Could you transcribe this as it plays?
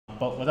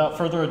But without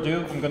further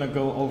ado, I'm going to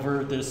go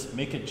over this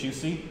Make It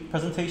Juicy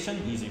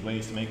presentation, easy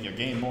ways to make your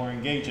game more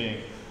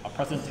engaging, a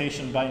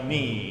presentation by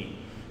me.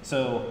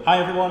 So, hi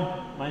everyone,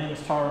 my name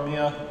is Taro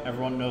Omiya,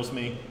 everyone knows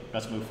me,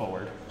 let's move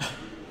forward.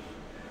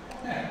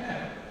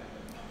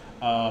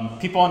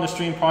 People on the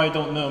stream probably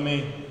don't know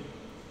me,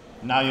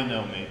 now you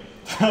know me.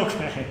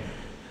 Okay,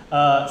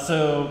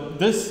 so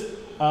this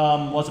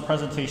was a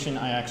presentation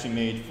I actually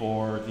made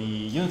for the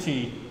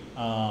Unity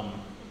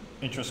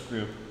interest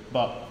group,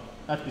 but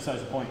that's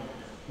besides the point.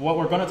 What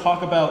we're going to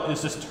talk about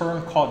is this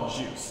term called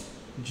juice.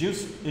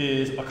 Juice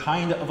is a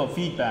kind of a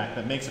feedback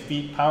that makes a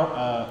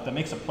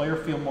player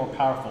feel more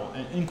powerful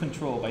and in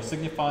control by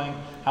signifying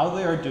how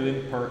they are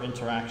doing per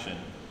interaction,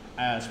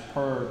 as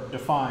per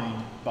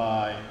defined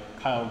by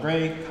Kyle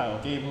Gray, Kyle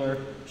Gabler,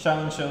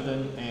 Shallon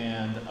Shoden,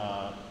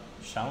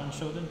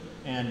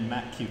 and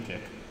Matt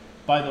Kukick.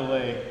 By the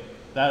way,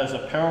 that is a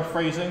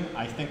paraphrasing.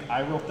 I think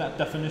I wrote that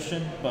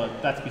definition,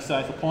 but that's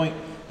besides the point.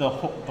 The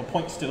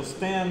point still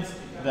stands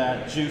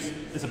that juice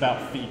is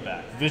about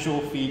feedback,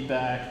 visual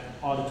feedback,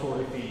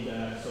 auditory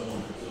feedback, so on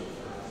and so forth.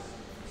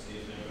 Let's see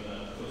if they're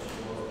going to push the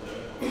door over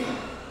there.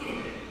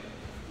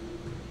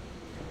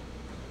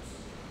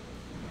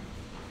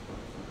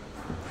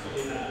 So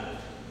you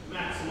have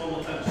maximum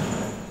attention.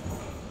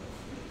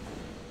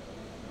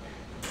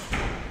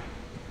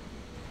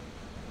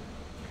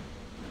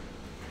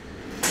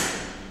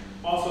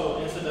 Also,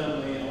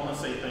 incidentally, I want to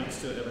say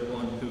thanks to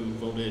everyone who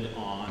voted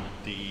on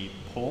the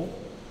poll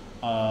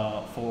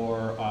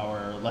for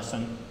our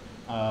lesson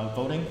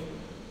voting.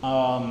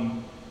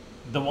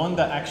 The one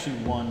that actually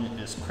won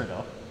is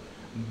Krita,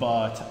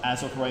 but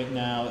as of right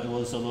now, it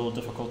was a little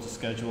difficult to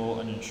schedule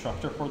an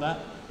instructor for that.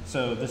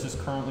 So this is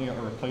currently a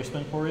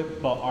replacement for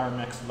it, but our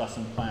next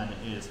lesson plan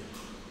is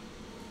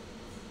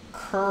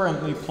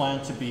currently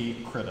planned to be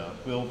Krita.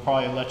 We'll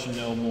probably let you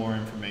know more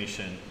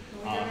information.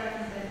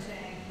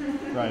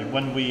 Right,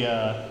 when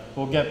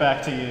we'll get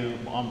back to you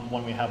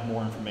when we have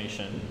more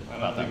information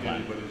about that plan. I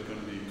don't think anybody's going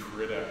to be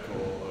critical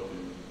of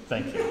you.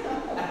 Thank you.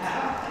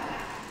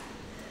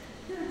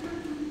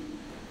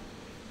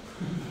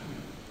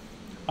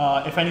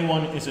 If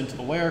anyone isn't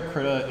aware,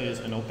 Krita is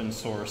an open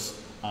source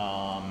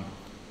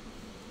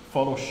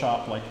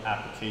Photoshop-like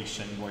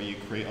application where you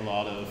create a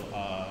lot of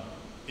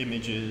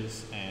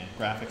images and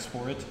graphics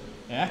for it.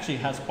 It actually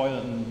has quite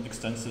an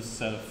extensive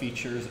set of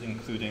features,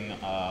 including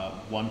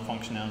one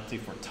functionality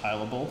for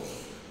tileable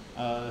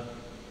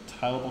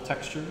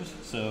textures.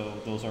 So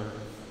those are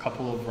a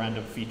couple of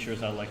random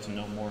features I'd like to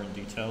know more in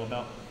detail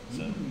about.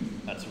 So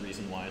that's the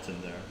reason why it's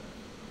in there.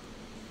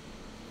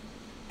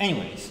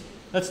 Anyways,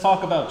 let's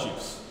talk about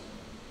juice.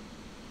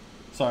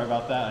 Sorry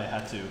about that. I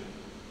had to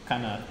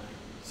kind of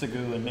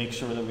segue and make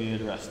sure that we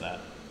address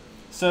that.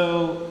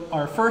 So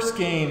our first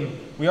game,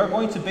 we are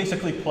going to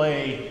basically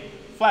play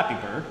Flappy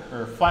Bird,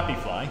 or Flappy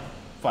Fly.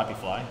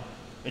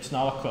 It's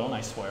not a clone,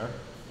 I swear.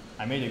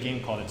 I made a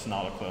game called It's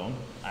Not a Clone.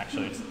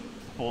 Actually, its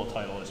full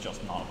title is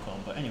just Not a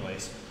Clone, but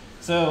anyways.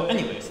 So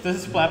anyways, this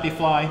is Flappy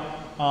Fly.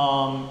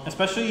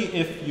 Especially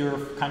if you're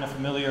kind of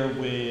familiar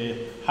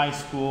with high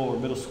school or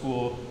middle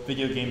school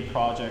video game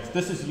projects,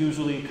 this is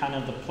usually kind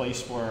of the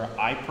place where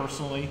I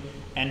personally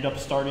end up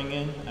starting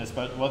in,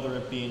 whether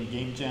it be in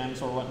game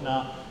jams or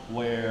whatnot,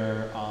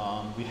 where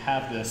we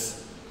have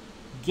this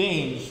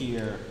game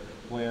here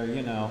where,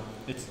 you know,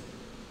 it's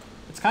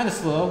kind of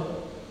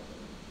slow.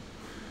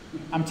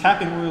 I'm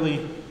tapping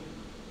really,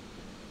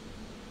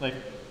 like,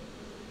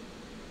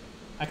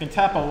 I can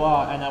tap a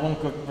lot and I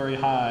won't go very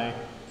high.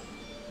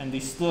 And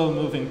these slow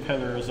moving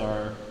pillars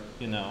are,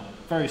 you know,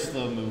 very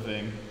slow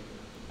moving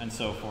and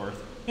so forth.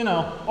 You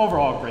know,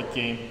 overall great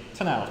game,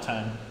 10 out of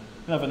 10,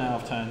 11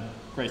 out of 10,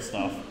 great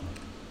stuff.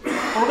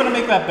 But we're gonna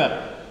make that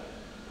better.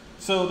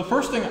 So the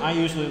first thing I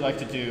usually like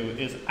to do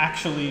is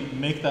actually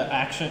make the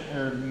action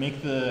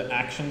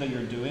that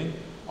you're doing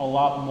a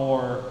lot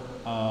more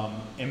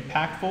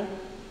impactful.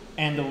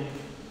 And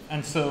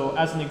so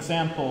as an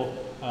example,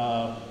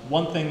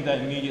 one thing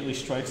that immediately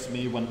strikes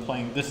me when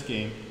playing this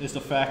game is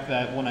the fact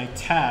that when I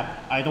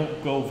tap, I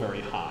don't go very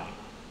high,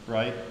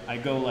 right? I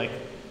go like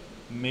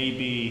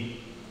maybe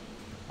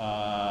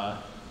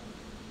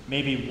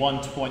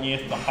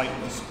 1/20th the height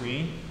of the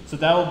screen. So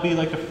that will be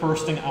like the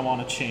first thing I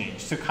want to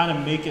change, to kind of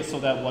make it so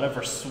that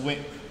whatever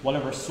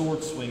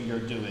sword swing you're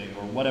doing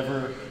or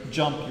whatever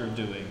jump you're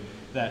doing,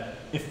 that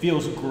it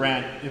feels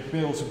grand, it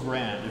feels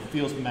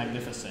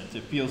magnificent,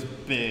 it feels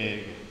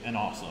big and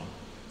awesome.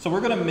 So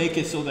we're going to make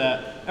it so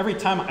that every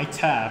time I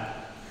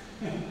tap,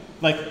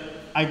 like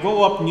I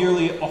go up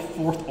nearly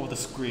 1/4 of the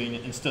screen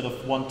instead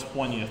of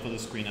 1/20th of the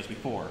screen as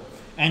before.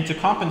 And to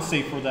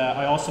compensate for that,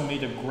 I also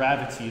made the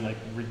gravity like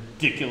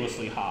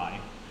ridiculously high.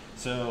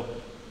 So,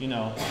 you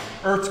know,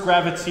 Earth's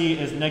gravity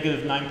is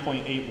negative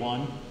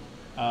 9.81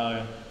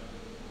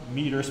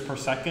 meters per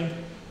second.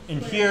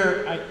 And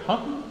here,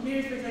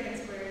 Meters per second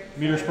squared.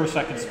 Meters per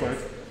second squared,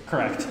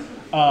 correct.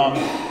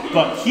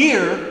 But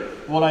here,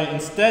 what I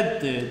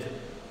instead did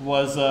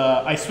was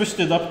I switched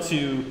it up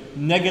to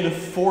negative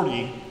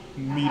 40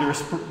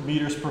 meters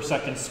per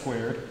second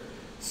squared.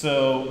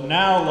 So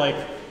now, like,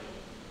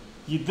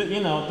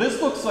 You know,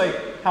 this looks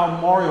like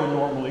how Mario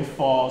normally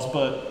falls,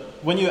 but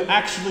when you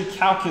actually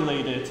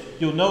calculate it,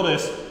 you'll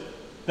notice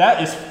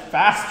that is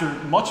faster,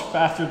 much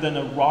faster than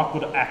a rock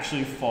would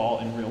actually fall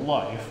in real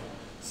life.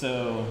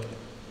 So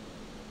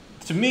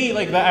to me,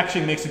 like, that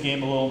actually makes the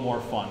game a little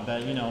more fun.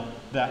 That, you know,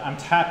 that I'm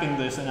tapping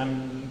this and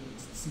I'm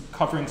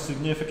covering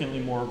significantly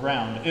more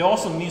ground. It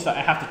also means that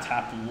I have to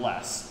tap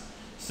less.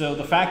 So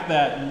the fact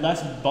that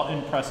less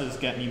button presses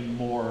get me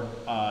more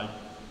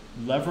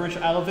leverage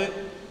out of it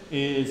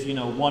is, you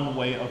know, one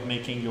way of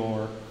making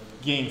your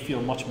game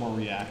feel much more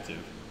reactive.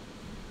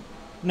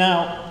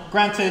 Now,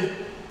 granted,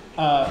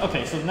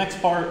 okay, so the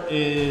next part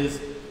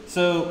is,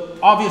 so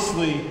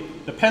obviously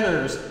the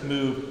pillars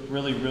move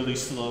really, really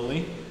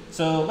slowly.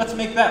 So let's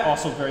make that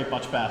also very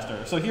much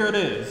faster. So here it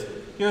is.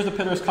 Here's the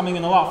pillars coming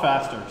in a lot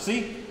faster.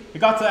 See? We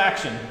got to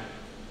action.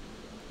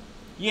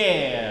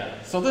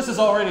 Yeah. So this is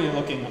already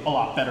looking a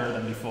lot better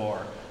than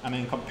before. I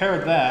mean,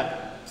 compare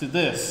that to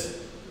this.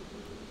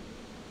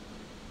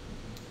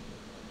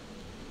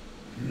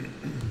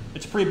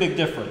 It's a pretty big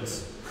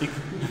difference.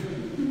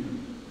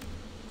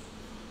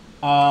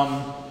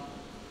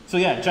 So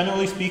yeah,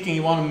 generally speaking,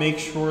 you want to make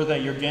sure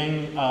that you're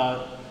getting,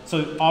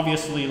 so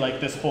obviously like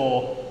this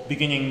whole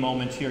beginning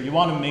moment here, you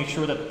want to make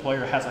sure that the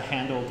player has a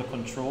handle of the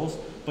controls,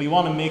 but you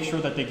want to make sure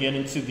that they get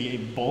into the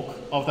bulk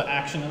of the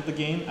action of the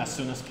game as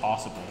soon as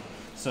possible.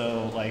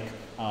 So like,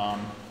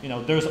 you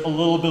know, there's a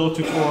little bit of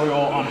tutorial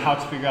on how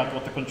to figure out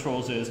what the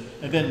controls is,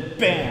 and then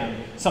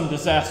bam, some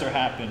disaster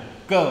happened.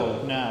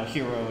 Go now,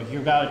 hero,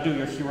 you gotta do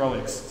your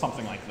heroics,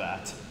 something like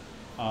that.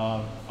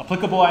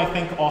 Applicable, I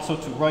think, also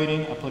to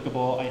writing,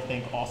 applicable, I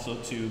think, also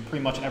to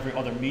pretty much every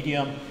other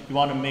medium. You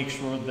want to make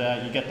sure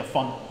that you get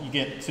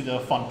to the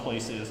fun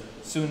places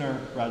sooner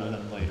rather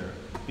than later,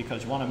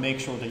 because you want to make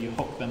sure that you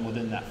hook them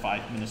within that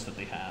 5 minutes that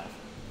they have.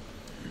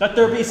 Let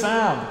there be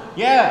sound.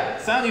 Yeah,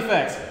 sound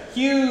effects.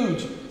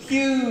 Huge,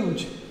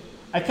 huge.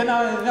 I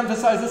cannot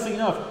emphasize this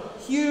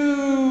enough.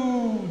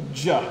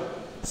 Huge.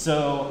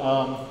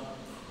 So,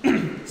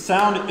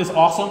 sound is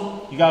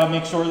awesome. You gotta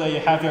make sure that you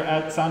have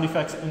your sound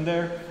effects in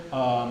there.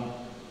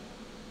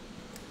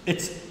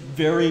 It's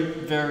very,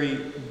 very,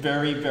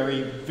 very,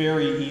 very,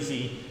 very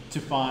easy to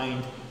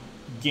find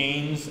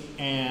games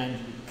and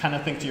kind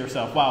of think to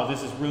yourself, wow,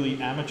 this is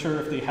really amateur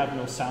if they have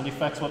no sound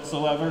effects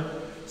whatsoever.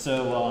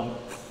 So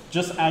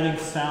just adding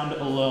sound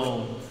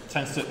alone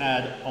tends to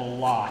add a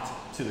lot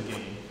to the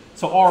game.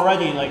 So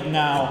already, like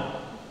now,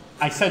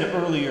 I said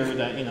earlier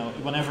that, you know,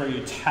 whenever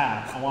you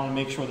tap, I want to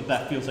make sure that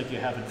that feels like you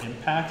have an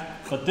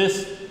impact. But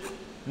this,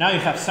 now you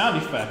have sound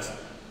effects.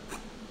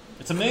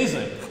 It's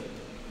amazing.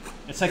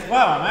 It's like,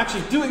 wow, I'm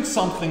actually doing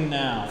something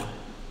now.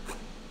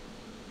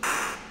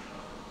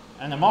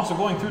 And I'm also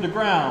going through the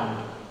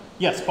ground.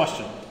 Yes,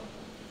 question.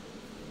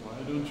 Why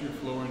don't your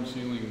floor and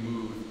ceiling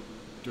move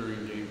during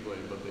gameplay,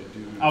 but they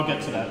do? I'll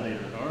get to that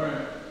later. All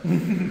right.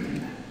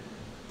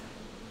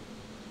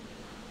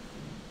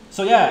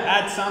 So yeah,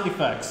 add sound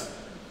effects.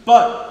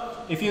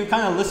 But if you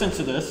kind of listen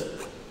to this,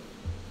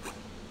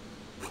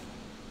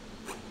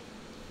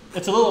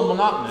 it's a little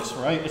monotonous,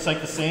 right? It's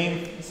like the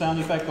same sound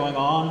effect going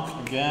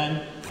on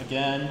again,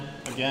 again,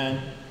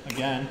 again,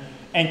 again.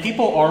 And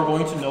people are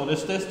going to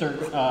notice this,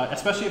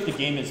 especially if the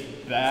game is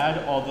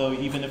bad, although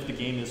even if the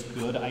game is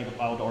good, I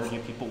would argue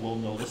people will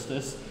notice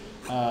this.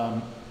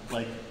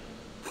 Like,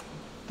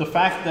 the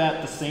fact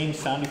that the same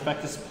sound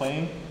effect is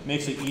playing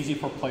makes it easy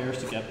for players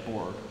to get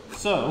bored.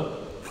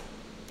 So,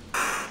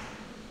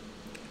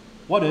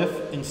 what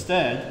if,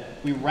 instead,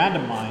 we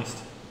randomized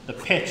the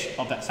pitch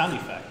of that sound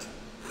effect?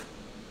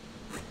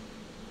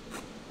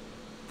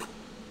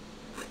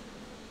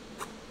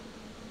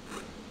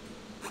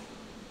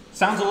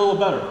 Sounds a little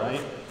better,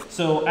 right?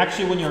 So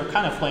actually, when you're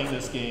kind of playing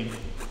this game,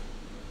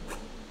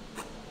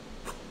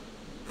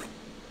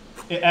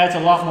 it adds a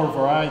lot more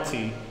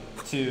variety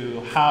to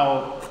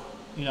how,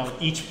 you know,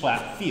 each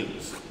flat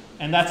feels.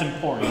 And that's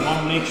important. You want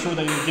to make sure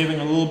that you're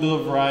giving a little bit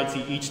of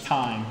variety each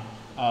time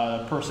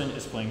a person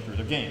is playing through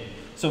the game.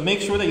 So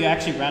make sure that you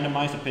actually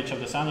randomize the pitch of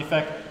the sound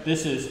effect.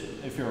 This is,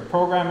 if you're a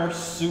programmer,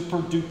 super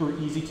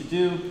duper easy to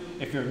do.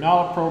 If you're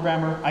not a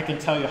programmer, I can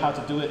tell you how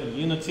to do it in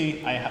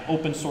Unity. I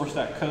open source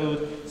that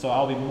code, so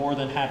I'll be more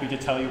than happy to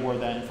tell you where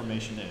that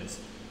information is.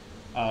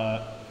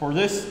 For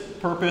this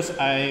purpose,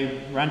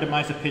 I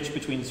randomize the pitch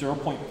between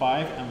 0.5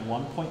 and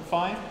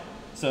 1.5.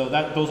 So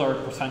those are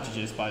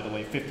percentages, by the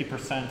way,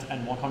 50%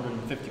 and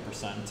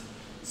 150%.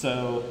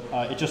 So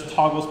it just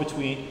toggles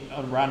between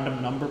a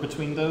random number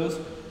between those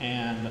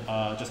and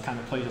just kind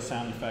of plays the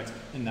sound effects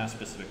in that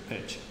specific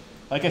pitch.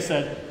 Like I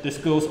said, this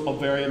goes a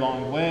very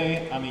long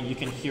way. I mean, you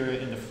can hear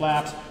it in the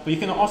flaps, but you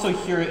can also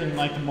hear it in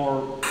like the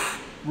more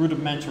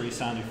rudimentary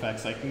sound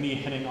effects, like me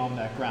hitting on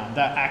that ground.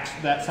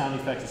 That sound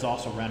effect is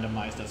also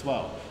randomized as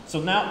well.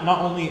 So now, not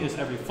only is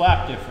every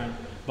flap different,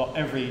 but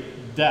every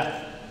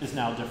depth is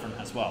now different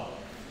as well.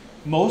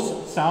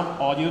 Most sound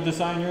audio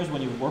designers,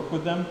 when you work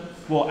with them,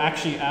 will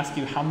actually ask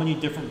you how many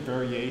different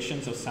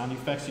variations of sound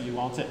effects you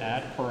want to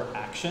add per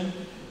action.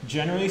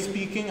 Generally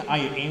speaking, I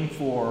aim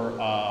for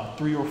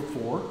 3 or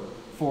 4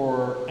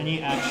 for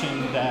any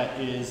action that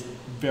is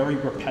very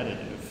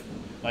repetitive.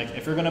 Like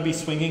if you're going to be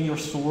swinging your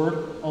sword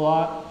a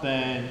lot,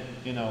 then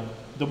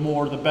the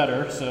more the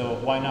better. So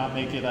why not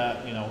make it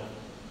at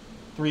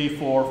 3,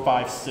 4,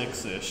 5,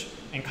 6-ish,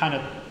 and kind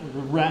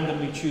of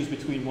randomly choose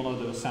between one of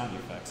those sound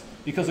effects.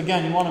 Because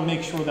again, you want to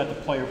make sure that the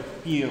player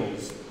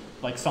feels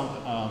like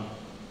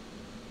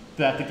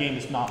that the game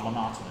is not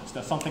monotonous,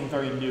 that something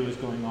very new is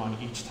going on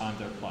each time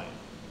they're playing.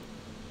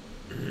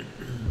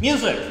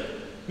 Music!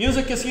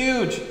 Music is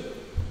huge!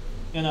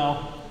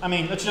 I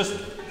mean, it's just,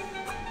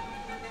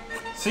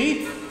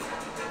 see?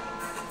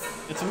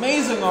 It's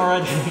amazing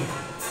already.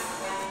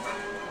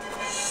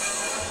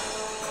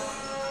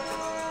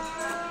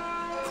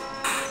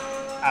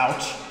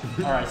 Ouch.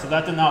 Alright, so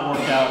that did not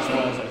work out as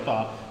well as I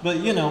thought.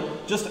 But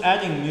just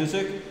adding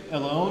music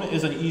alone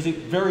is an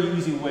very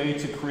easy way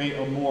to create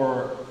a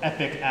more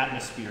epic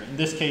atmosphere. In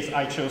this case,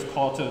 I chose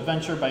Call to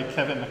Adventure by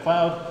Kevin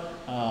MacLeod,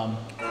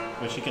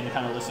 which you can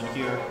kind of listen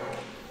here,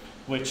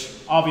 which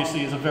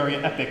obviously is a very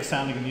epic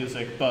sounding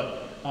music,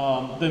 but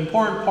the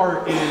important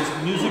part is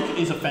music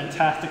is a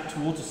fantastic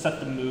tool to set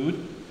the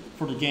mood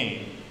for the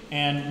game.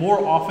 And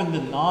more often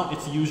than not,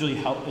 it's usually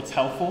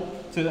helpful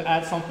to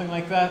add something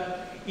like that.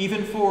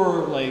 Even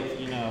for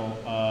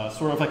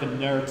sort of like a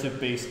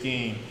narrative-based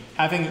game,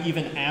 having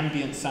even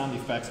ambient sound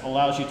effects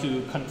allows you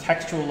to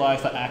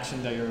contextualize the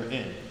action that you're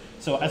in.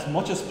 So as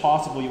much as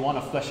possible, you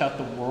want to flesh out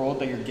the world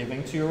that you're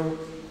giving to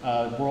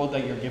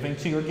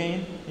your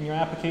game in your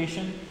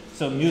application.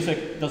 So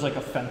music does like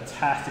a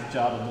fantastic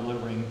job of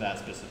delivering that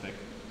specific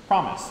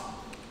promise.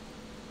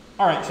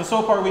 All right,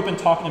 so far we've been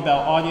talking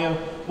about audio.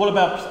 What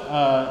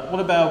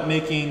about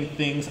making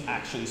things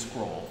actually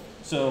scroll?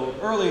 So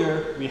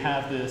earlier we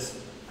have this.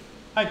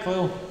 Hi,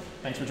 Chloe.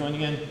 Thanks for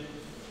joining in.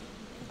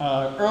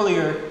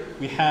 Earlier,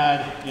 we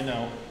had,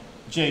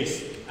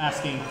 Jace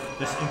asking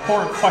this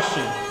important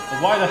question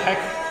of why the heck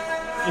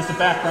is the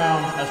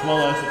background as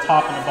well as the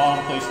top and the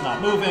bottom place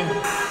not moving?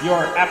 You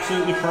are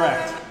absolutely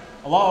correct.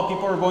 A lot of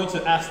people are going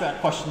to ask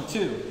that question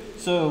too.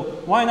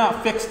 So why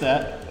not fix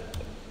that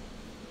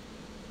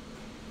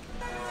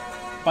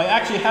by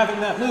actually having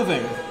that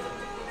moving?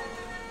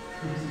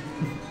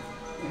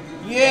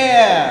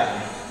 Yeah!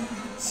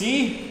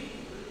 See?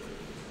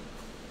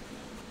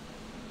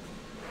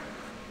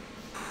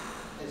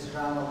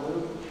 On a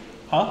loop?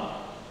 Huh?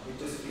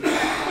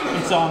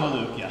 It's on a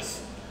loop,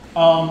 yes.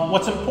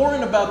 What's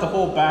important about the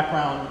whole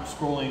background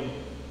scrolling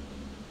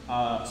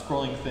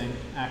thing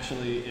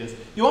actually is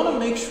you want to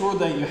make sure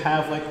that you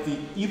have like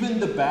even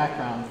the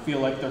background feel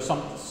like there's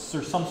some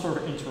sort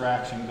of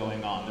interaction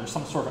going on. There's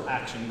some sort of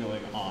action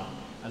going on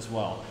as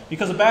well.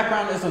 Because the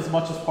background is as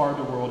much as part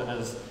of the world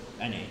as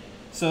any.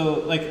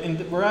 So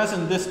whereas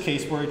in this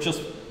case where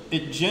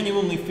it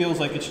genuinely feels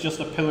like it's just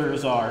the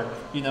pillars are,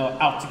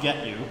 out to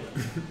get you.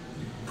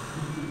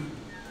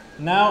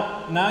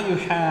 Now you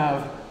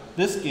have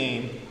this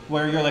game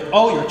where you're like,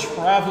 oh, you're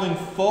traveling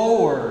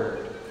forward,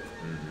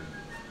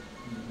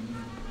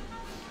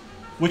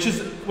 which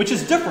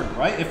is different,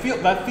 right?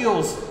 That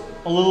feels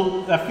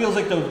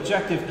like the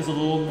objective is a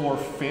little more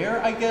fair,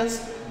 I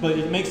guess, but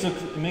it makes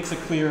it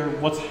clear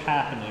what's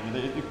happening.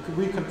 It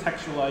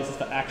recontextualizes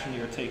the action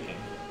you're taking,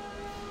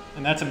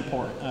 and that's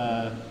important.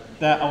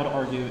 That I would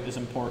argue is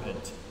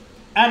important.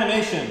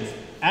 Animations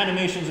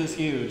is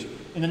huge.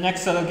 In the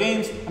next set of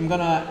games, I'm going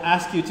to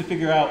ask you to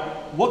figure out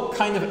what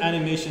kind of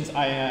animations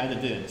I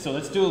added in. So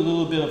let's do a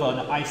little bit of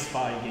an I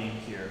Spy game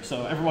here.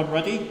 So everyone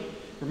ready?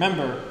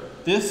 Remember,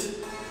 this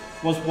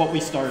was what we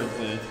started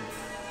with.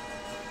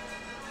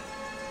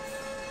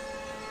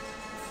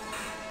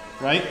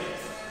 Right?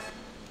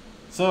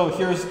 So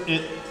here's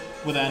it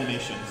with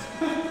animations.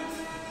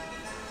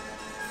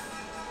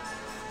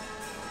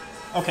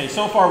 Okay,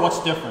 so far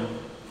what's different?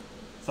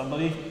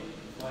 Somebody?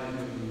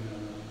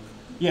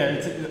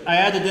 Yeah, I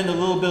added in a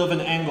little bit of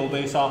an angle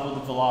based off of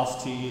the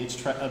velocity,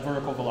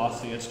 vertical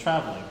velocity it's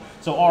traveling.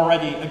 So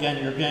already, again,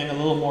 you're getting a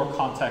little more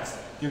context.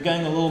 You're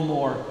getting a little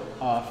more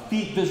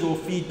visual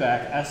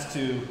feedback as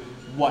to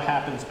what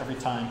happens every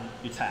time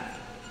you tap.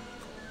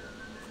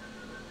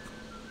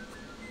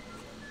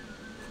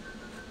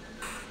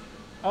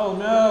 Oh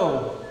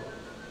no!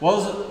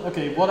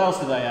 Okay, what else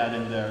did I add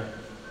in there?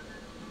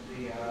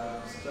 The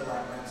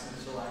stalagmites and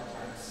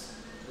stalactites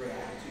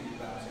react to you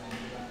guys.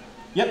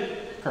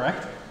 Yep,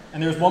 correct.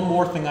 And there's one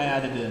more thing I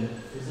added in.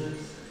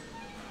 Physics?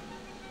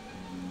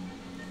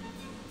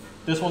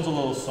 This one's a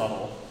little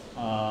subtle.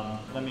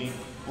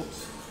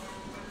 Whoops.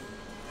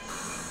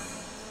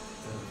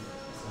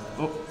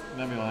 Oh,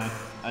 never mind.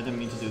 I didn't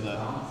mean to do that.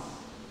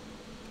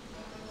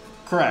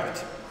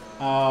 Correct.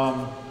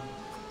 I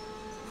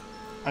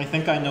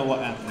think I know what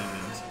Anthony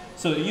means.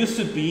 So it used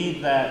to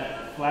be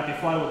that Flappy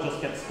Fly would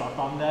just get stuck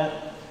on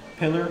that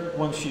pillar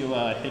once you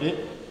hit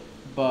it,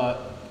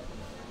 but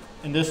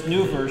in this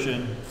new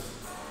version,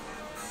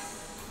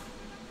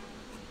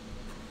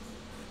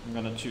 I'm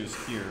gonna choose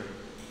here.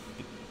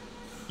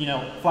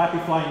 Flappy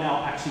Fly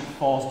now actually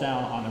falls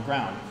down on the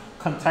ground,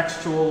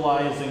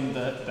 contextualizing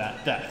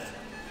that death.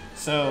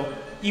 So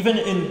even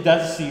in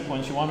death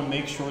sequence, you want to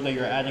make sure that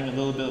you're adding a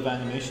little bit of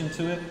animation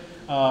to it.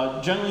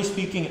 Generally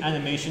speaking,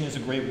 animation is a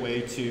great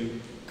way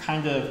to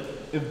kind of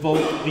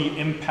evoke the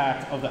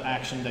impact of the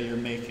action that you're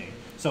making.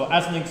 So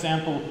as an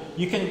example,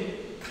 you can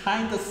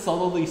kind of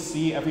subtly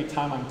see every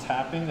time I'm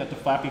tapping that the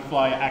Flappy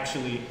Fly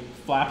actually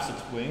flaps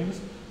its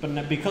wings.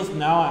 But because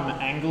now I'm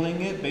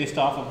angling it based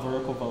off of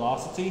vertical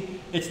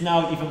velocity, it's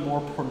now even more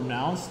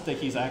pronounced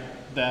that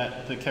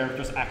that the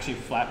character's actually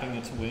flapping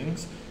its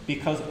wings,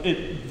 because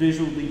it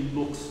visually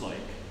looks like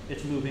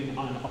it's moving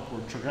on an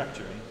upward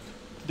trajectory,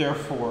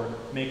 therefore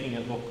making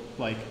it look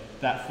like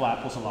that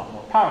flap was a lot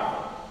more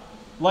powerful.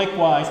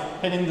 Likewise,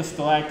 hitting the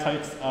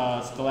stalactites,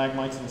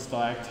 stalagmites and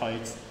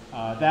stalactites,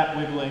 that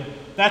wiggling,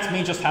 that's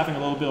me just having a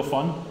little bit of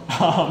fun.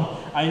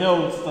 I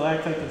know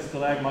stalactites and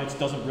stalagmites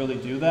doesn't really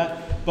do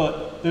that,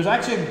 but there's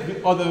actually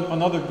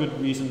another good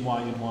reason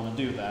why you'd want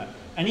to do that.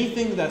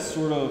 Anything that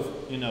sort of,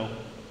 you know,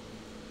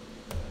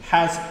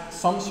 has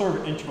some sort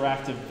of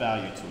interactive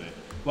value to it,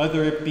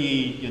 whether it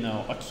be, you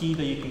know, a key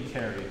that you can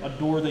carry, a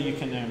door that you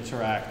can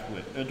interact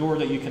with, a door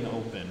that you can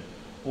open,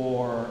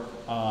 or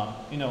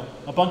you know,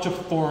 a bunch of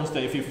thorns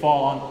that if you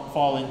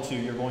fall into,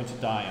 you're going to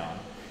die on.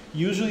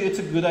 Usually it's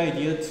a good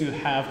idea to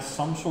have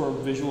some sort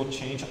of visual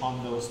change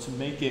on those to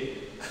make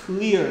it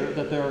clear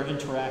that there are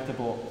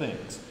interactable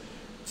things.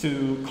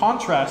 To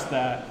contrast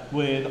that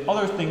with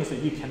other things that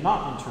you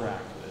cannot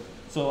interact with.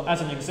 So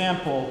as an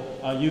example,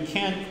 you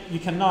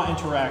cannot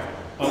interact,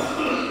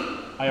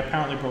 oh, I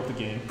apparently broke the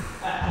game.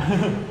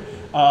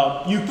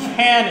 You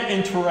cannot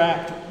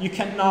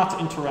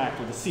interact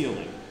with the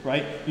ceiling,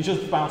 right? You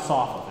just bounce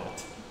off of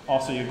it.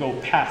 Also, you go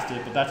past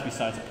it, but that's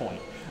besides the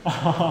point.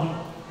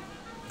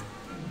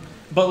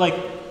 But like,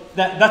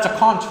 that's a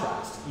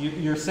contrast.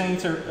 You're saying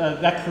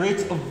that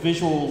creates a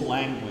visual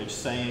language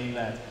saying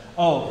that,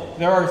 oh,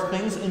 there are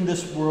things in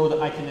this world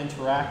that I can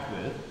interact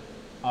with,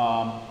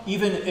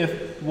 even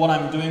if what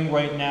I'm doing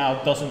right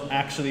now doesn't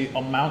actually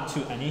amount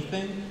to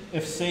anything.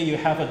 If, say, you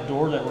have a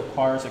door that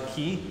requires a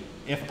key,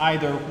 if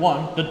either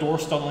one, the door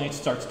suddenly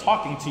starts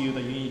talking to you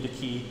that you need a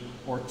key,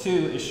 or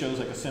two, it shows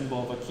like a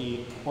symbol of a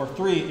key, or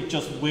three, it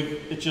just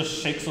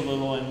shakes a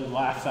little and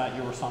laughs at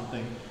you or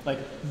something. Like,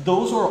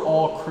 those are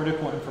all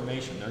critical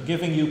information. They're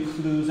giving you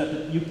clues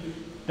that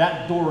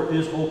that door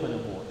is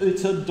openable.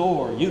 It's a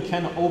door. You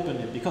can open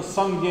it, because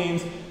some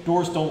games,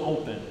 doors don't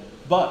open.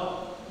 But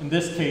in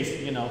this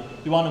case, you know,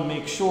 you want to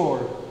make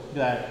sure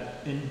that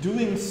in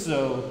doing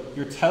so,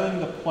 you're telling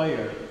the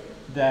player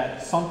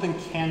that something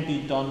can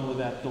be done with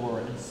that door,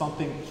 and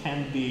something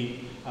can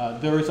be,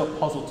 there is a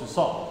puzzle to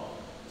solve.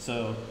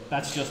 So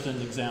that's just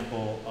an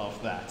example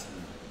of that.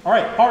 All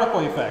right, particle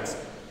effects.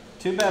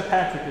 Too bad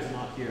Patrick is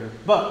not here,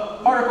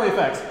 but particle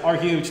effects are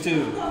huge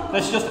too.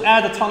 Let's just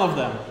add a ton of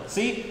them.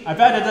 See,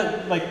 I've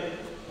added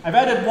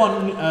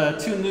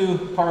two new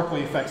particle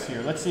effects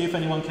here. Let's see if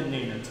anyone can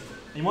name it.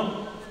 Anyone?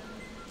 Well,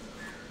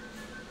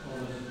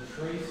 there's a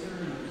tracer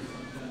and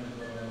some kind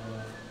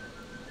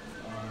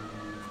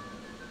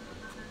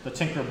of The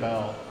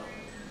Tinkerbell.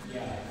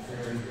 yeah,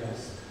 fairy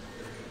dust.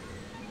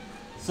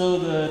 So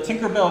the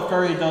Tinkerbell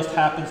fairy dust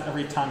happens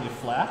every time you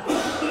flap,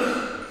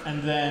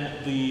 and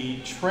then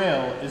the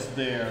trail is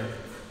there.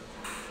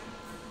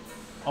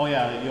 Oh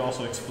yeah, you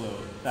also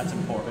explode. That's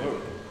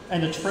important.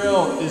 And the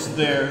trail is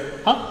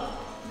there. Huh?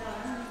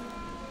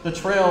 The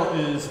trail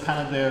is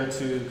kind of there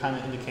to kind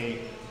of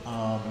indicate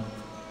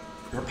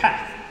your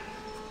path.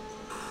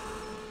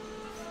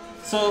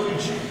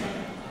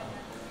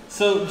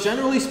 So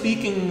generally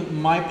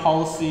speaking, my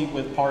policy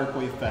with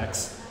particle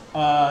effects,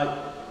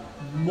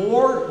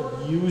 more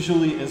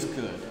usually is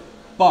good,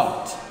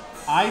 but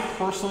I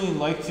personally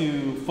like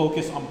to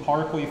focus on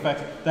particle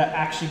effects that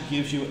actually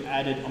gives you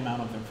added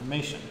amount of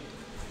information.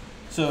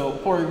 So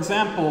for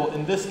example,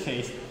 in this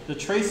case, the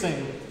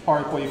tracing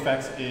particle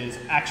effects is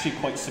actually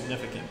quite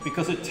significant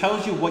because it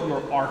tells you what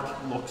your arc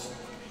looks like.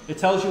 It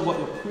tells you what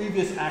your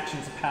previous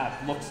action's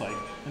path looks like,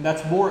 and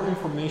that's more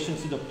information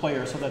to the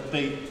player so that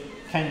they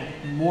can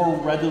more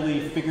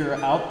readily figure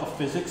out the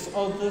physics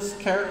of this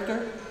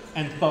character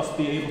and thus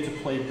be able to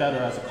play better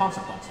as a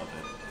consequence of it.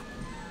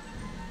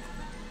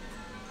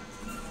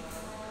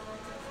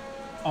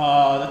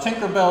 The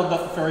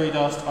Tinkerbell fairy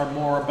dust are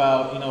more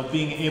about, you know,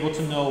 being able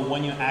to know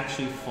when you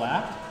actually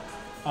flapped.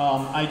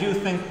 I do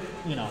think,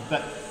 you know,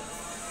 that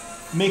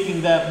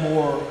making that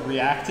more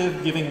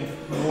reactive, giving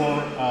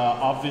more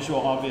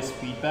visual obvious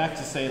feedback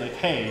to say like,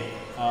 hey,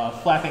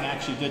 flapping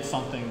actually did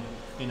something,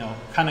 you know,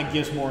 kind of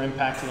gives more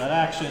impact to that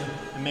action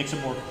and makes it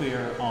more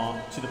clear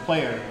to the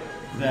player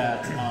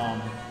that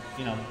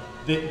you know,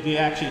 they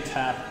actually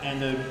tap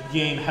and the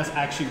game has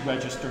actually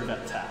registered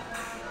that tap.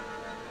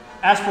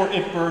 As for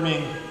it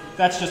burning,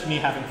 that's just me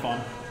having fun.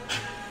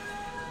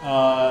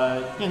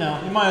 You know,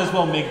 you might as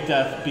well make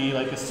death be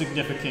like a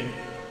significant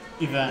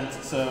event.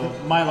 So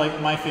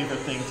my favorite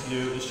thing to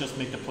do is just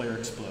make the player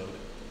explode.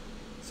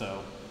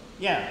 So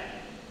yeah,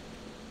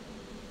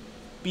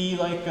 be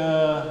like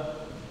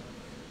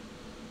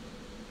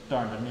darn,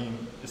 the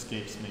name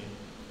escapes me.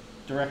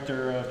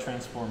 Director of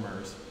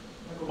Transformers.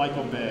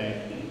 Michael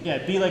Bay.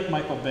 Yeah, be like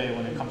Michael Bay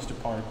when it comes to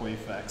particle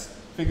effects.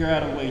 Figure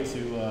out a way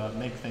to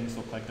make things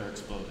look like they're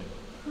exploding.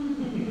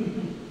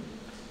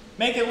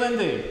 Make it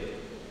windy!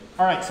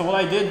 Alright, so what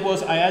I did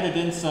was I added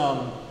in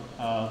some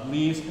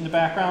leaves in the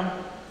background.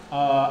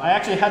 I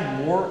actually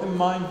had more in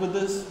mind with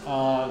this,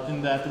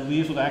 in that the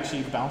leaves would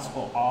actually bounce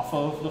off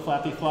of the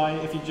Flappy Fly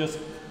if you just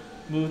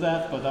move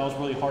that, but that was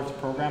really hard to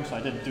program, so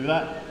I didn't do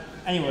that.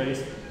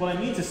 Anyways, what I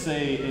need to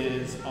say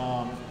is,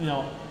 you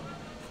know,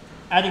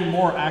 adding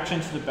more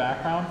action to the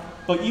background,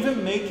 but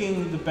even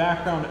making the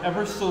background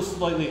ever so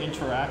slightly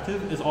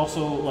interactive is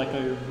also like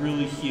a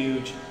really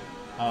huge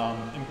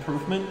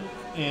improvement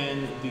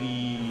in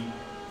the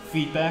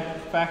feedback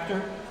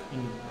factor,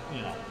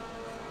 you know,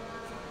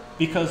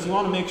 because you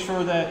want to make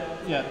sure that,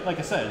 yeah, like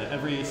I said,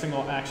 every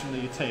single action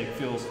that you take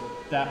feels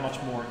that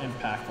much more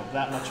impactful,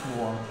 that much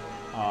more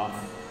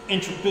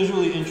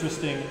visually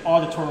interesting,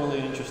 auditorily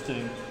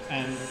interesting,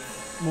 and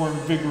more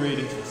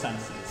invigorating to the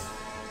senses.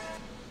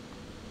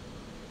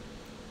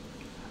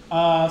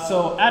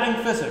 So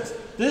adding physics.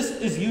 This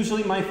is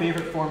usually my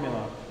favorite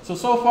formula. So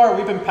far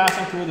we've been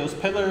passing through those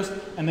pillars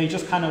and they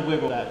just kind of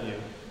wiggle at you.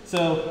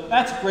 So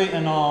that's great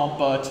and all,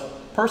 but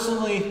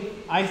personally,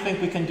 I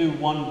think we can do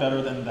one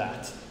better than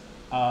that.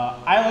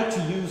 I like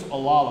to use a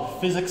lot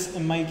of physics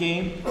in my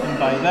game, and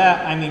by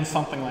that I mean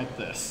something like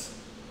this.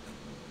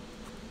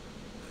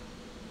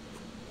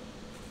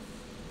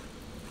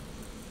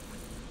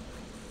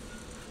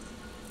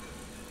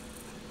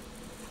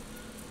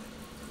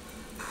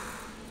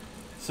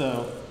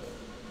 So,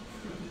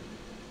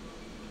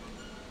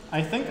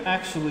 I think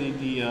actually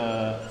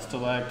the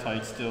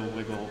stalactites still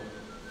wiggle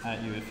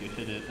at you if you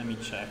hit it. Let me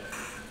check.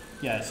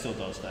 Yeah, it still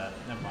does that.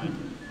 Never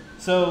mind.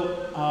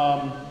 So,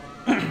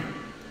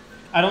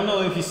 I don't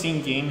know if you've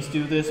seen games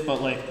do this,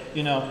 but like,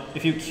 you know,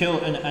 if you kill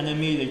an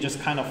enemy, they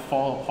just kind of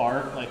fall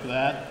apart like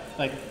that.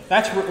 Like,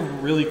 that's a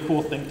really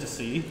cool thing to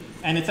see.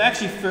 And it's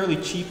actually fairly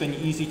cheap and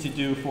easy to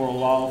do for a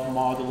lot of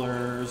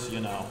modelers, you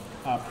know,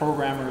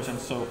 programmers and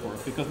so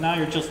forth, because now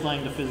you're just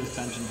letting the physics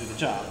engine do the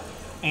job.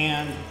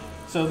 And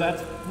so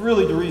that's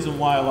really the reason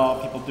why a lot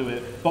of people do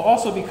it, but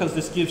also because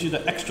this gives you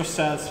the extra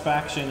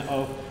satisfaction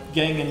of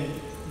getting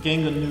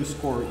the new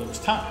score each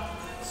time.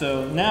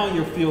 So now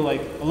you feel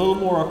like a little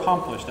more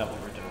accomplished at what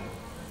you're doing.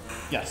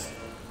 Yes?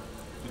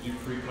 Did you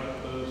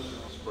pre-cut those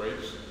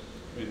sprites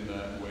in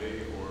that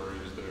way, or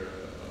is there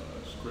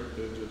a script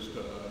that just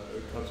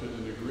cuts it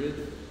in a grid?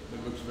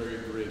 It looks very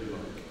grid-like.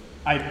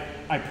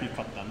 I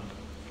pre-cut them.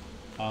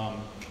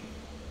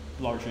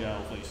 Largely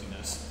out of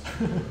laziness.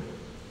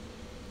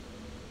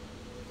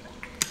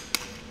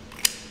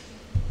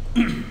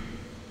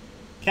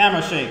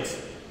 Camera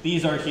shakes.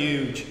 These are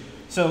huge.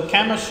 So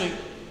camera shake.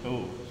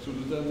 Oh. So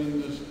does that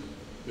mean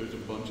there's a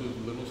bunch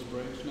of little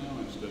sprites now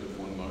instead of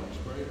one large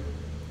sprite?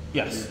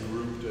 Yes. They're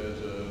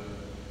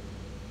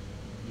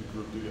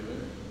grouped together?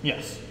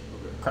 Yes.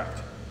 Okay.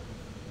 Correct.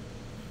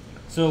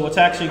 So what's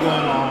actually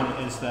going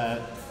on is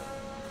that,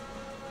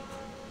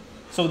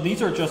 so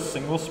these are just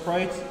single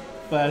sprites,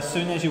 but as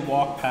soon as you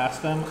walk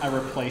past them, I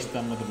replace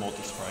them with the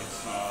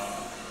multi-sprites.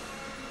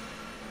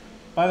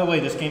 By the way,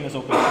 this game is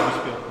open source.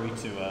 Feel free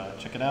to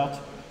check it out.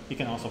 You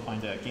can also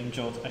find it at Game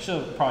Jolt. I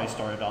should have probably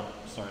started out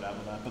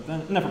with that, but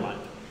then never mind.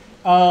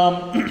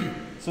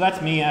 So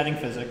that's me adding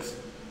physics.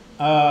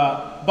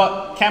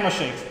 But camera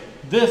shakes.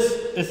 This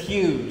is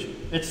huge.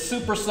 It's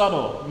super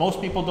subtle.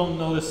 Most people don't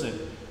notice it.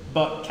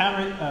 But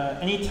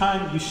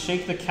anytime you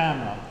shake the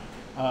camera,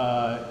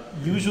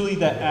 usually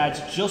that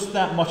adds just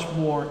that much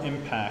more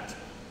impact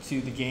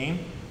to the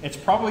game. It's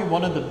probably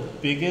one of the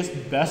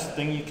best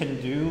thing you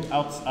can do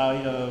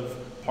outside of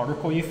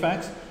particle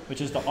effects, which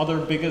is the other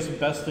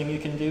best thing you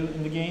can do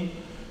in the game.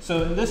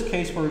 So in this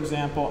case, for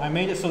example, I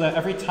made it so that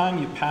every time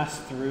you pass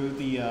through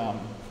the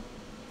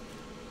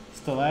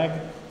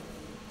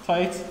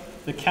stalactites,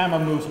 the camera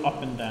moves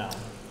up and down.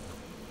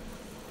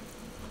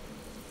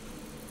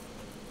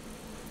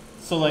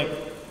 So like,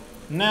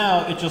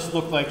 now it just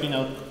looked like, you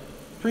know,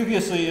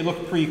 previously it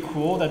looked pretty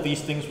cool that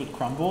these things would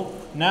crumble.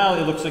 Now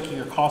it looks like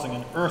you're causing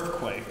an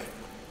earthquake.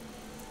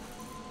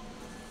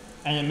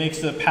 And it makes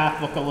the path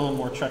look a little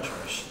more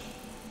treacherous.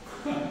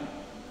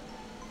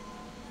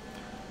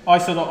 I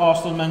should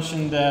also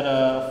mention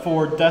that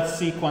for death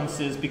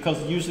sequences,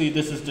 because usually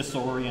this is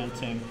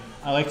disorienting,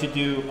 I like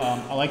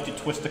to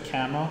twist the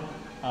camera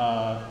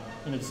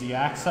in its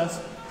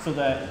z-axis so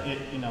that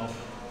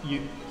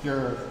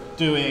you're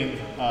doing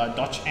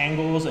Dutch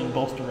angles in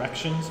both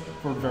directions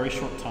for a very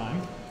short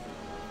time.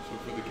 So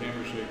for the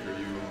camera shake, are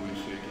you only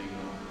shaking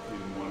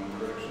in one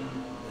direction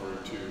or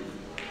two?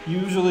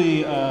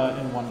 Usually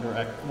in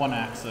one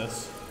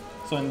axis.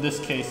 So in this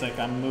case, like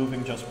I'm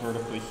moving just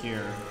vertically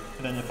here,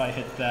 and then if I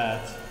hit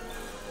that,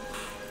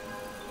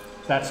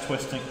 that's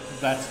twisting,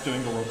 that's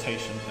doing the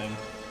rotation thing.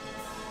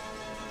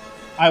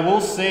 I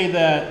will say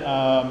that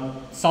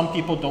some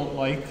people don't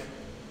like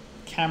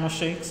camera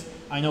shakes.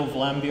 I know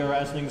Vlambeer,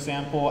 as an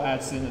example,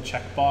 adds in a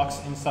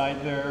checkbox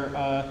inside their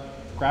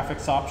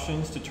graphics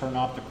options to turn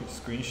off the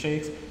screen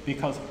shakes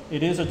because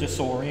it is a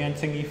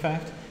disorienting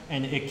effect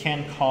and it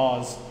can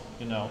cause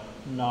you know,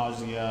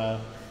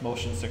 nausea,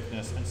 motion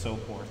sickness, and so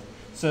forth.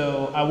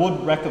 So I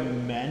would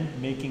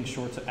recommend making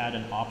sure to add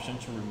an option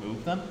to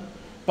remove them.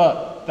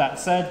 But that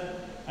said,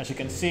 as you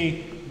can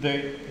see,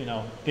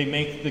 they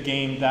make the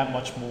game that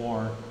much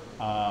more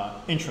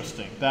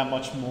interesting, that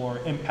much more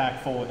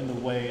impactful in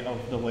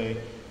the way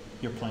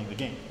you're playing the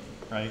game,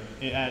 right?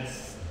 It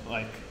adds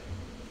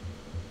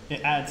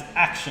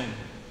action.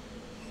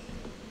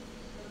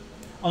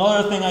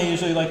 Another thing I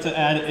usually like to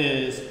add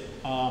is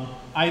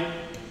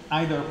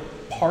either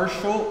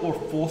partial or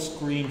full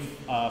screen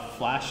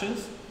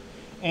flashes.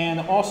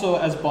 And also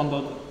as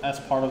bundled as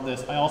part of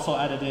this, I also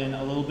added in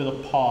a little bit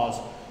of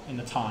pause in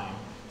the time.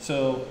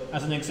 So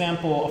as an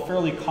example, a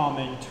fairly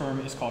common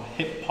term is called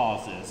hit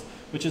pauses,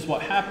 which is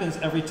what happens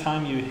every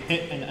time you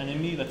hit an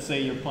enemy. Let's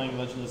say you're playing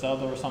Legend of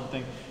Zelda or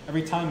something.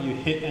 Every time you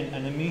hit an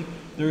enemy,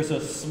 there's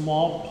a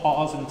small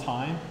pause in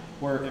time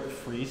where it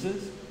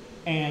freezes,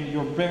 and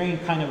your brain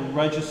kind of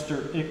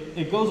registers.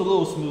 It goes a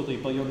little smoothly,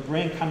 but your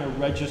brain kind of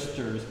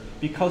registers,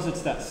 because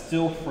it's that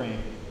still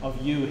frame of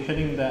you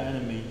hitting that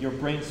enemy. Your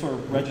brain sort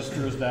of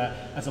registers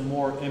that as a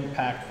more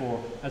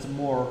impactful, as a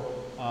more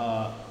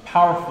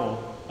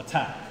powerful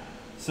attack.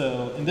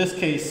 So in this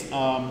case,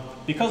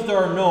 because there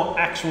are no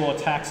actual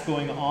attacks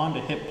going on,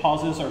 the hit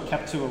pauses are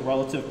kept to a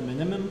relative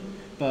minimum.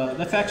 But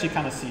let's actually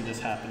kind of see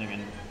this happening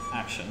in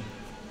action.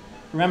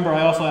 Remember,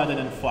 I also added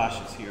in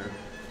flashes here.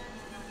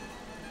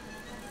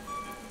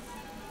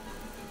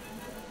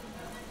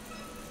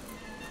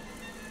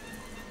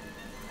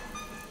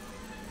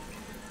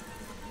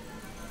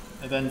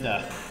 And then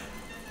death.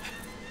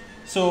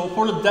 So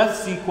for the death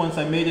sequence,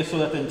 I made it so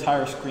that the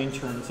entire screen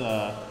turns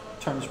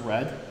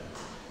red,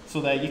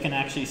 so that you can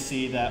actually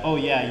see that, oh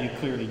yeah, you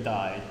clearly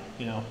died.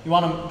 You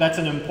know, that's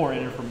an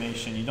important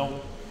information. You don't.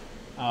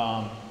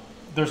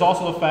 There's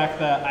also the fact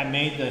that I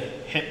made the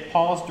hit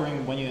pause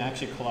during when you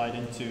actually collide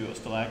into a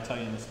stalactite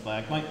and a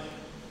stalagmite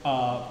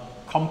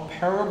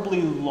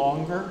comparably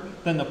longer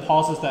than the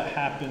pauses that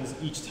happens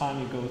each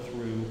time you go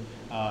through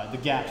the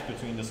gaps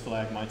between the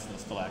stalagmites and the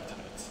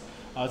stalactites.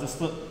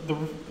 The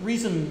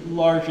reason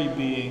largely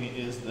being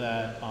is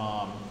that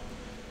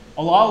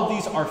a lot of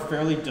these are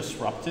fairly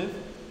disruptive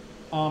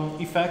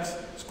effects,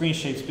 screen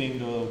shapes being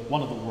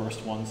one of the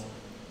worst ones,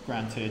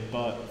 granted,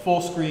 but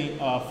full screen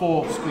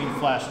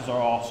flashes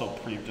are also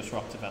pretty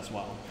disruptive as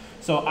well.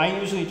 So I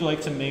usually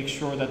like to make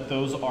sure that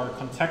those are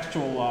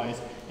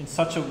contextualized in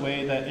such a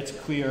way that it's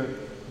clear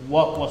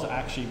what was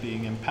actually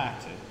being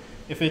impacted.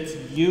 If it's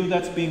you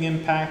that's being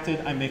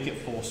impacted, I make it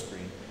full screen.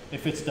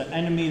 If it's the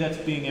enemy that's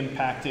being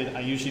impacted, I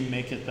usually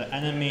make it the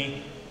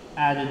enemy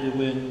added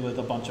in with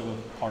a bunch of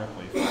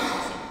particle effects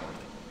and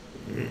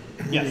so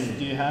forth. Yes,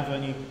 do you have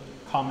any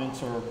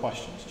comments or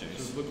questions, Jace?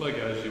 So it looked like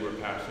as you were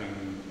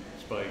passing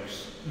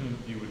spikes,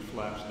 you would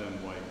flash them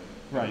white.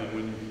 Right. And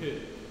when you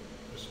hit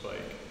a spike,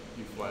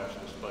 you flash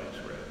the spikes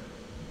red.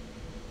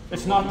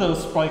 It's not the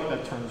spike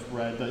that turns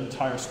red, the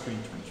entire screen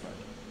turns red.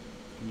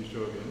 Can you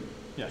show again?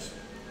 Yes.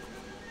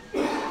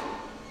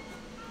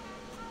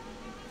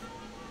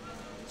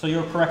 So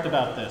you're correct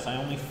about this. I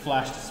only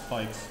flashed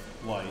spikes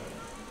white.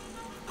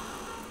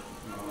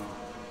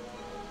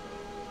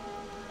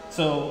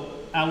 So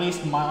at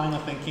least my line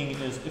of thinking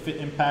is if it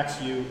impacts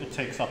you, it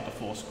takes up the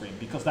full screen,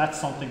 because that's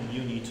something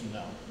you need to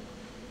know.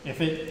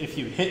 If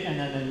you hit an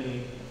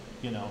enemy,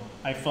 you know,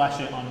 I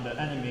flash it on the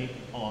enemy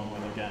along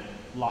with, again,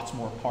 lots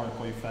more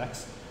particle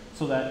effects,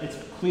 so that it's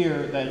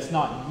clear that it's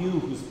not you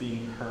who's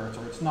being hurt,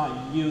 or it's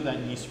not you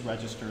that needs to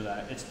register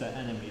that, it's the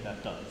enemy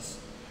that does.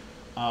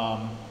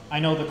 I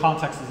know the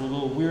context is a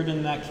little weird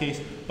in that case,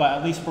 but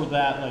at least for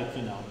that, like,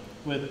 you know,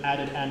 with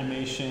added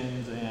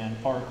animations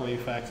and particle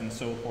effects and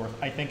so forth,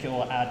 I think it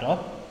will add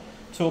up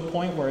to a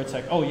point where it's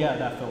like, oh yeah,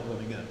 that felt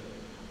really good.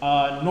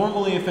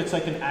 Normally, if it's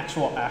like an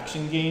actual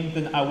action game,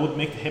 then I would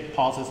make the hit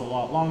pauses a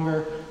lot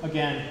longer.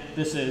 Again,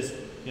 this is,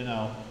 you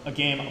know, a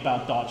game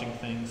about dodging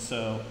things,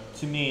 so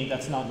to me,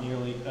 that's not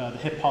nearly, the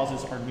hit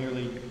pauses are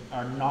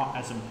not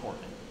as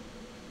important.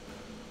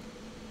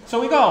 So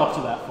we got up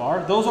to that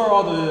far. Those are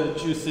all the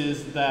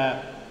juices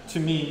that, to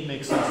me,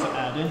 make sense to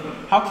add in.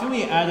 How can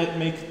we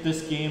make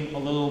this game a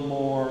little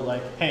more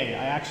like, hey,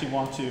 I actually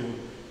want to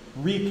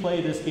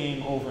replay this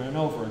game over and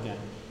over again?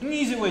 An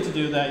easy way to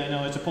do that, you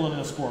know, is to pull in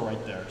a score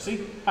right there.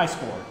 See? High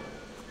score.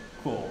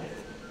 Cool.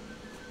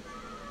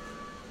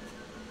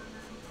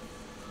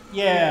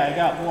 Yeah, I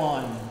got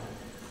 1.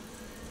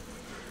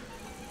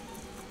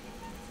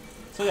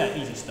 So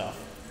yeah, easy stuff.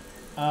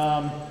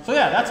 So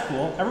yeah, that's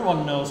cool.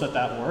 Everyone knows that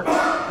that works.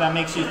 That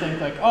makes you think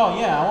like, oh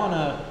yeah,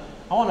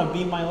 I wanna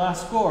beat my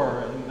last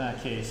score in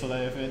that case, so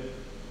that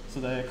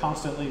it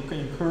constantly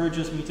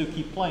encourages me to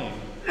keep playing.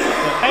 But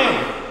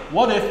hey,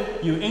 what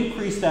if you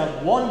increase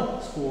that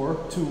 1 score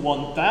to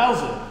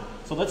 1,000?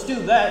 So let's do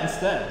that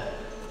instead.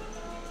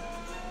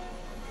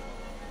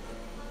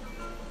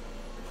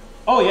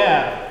 Oh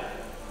yeah.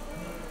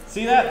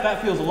 See that?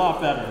 That feels a lot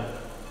better.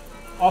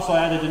 Also,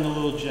 I added in the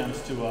little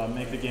gems to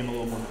make the game a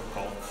little more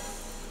difficult.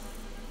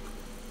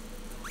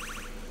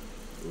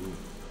 Ooh.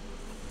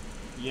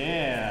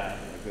 Yeah.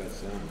 I like that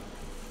sound.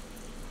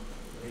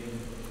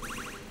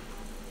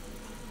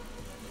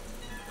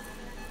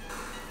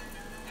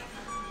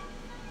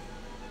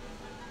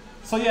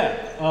 So yeah,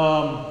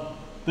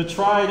 the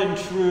tried and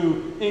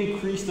true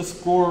increase the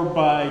score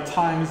by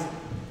times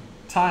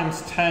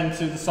 10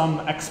 to some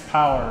X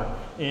power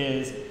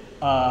is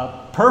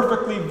a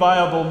perfectly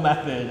viable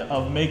method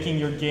of making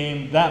your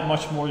game that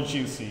much more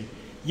juicy.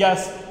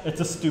 Yes, it's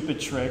a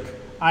stupid trick.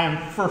 I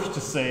am first to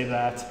say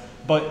that,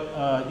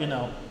 but you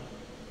know,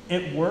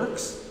 it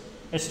works.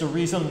 It's the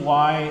reason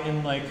why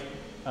in like,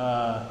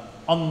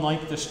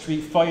 unlike the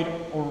Street Fighter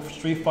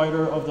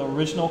of the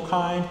original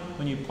kind,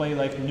 when you play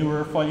like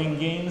newer fighting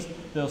games,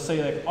 they'll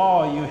say like,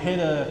 oh, you hit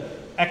a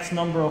X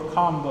number of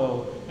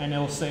combo, and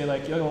it'll say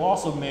like, you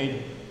also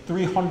made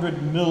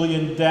 300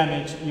 million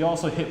damage, you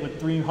also hit with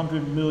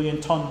 300 million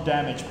ton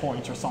damage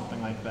points or something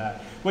like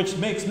that, which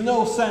makes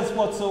no sense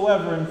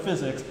whatsoever in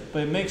physics,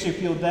 but it makes you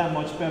feel that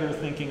much better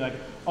thinking like,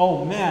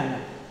 oh man,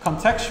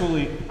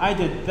 contextually, I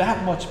did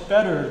that much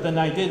better than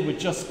I did with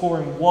just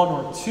scoring 1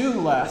 or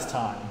 2 last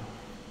time.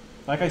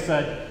 Like I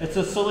said, it's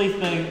a silly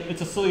thing,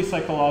 it's a silly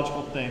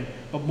psychological thing,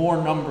 but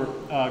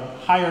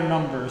higher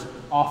numbers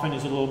often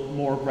is a little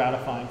more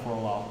gratifying for a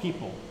lot of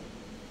people.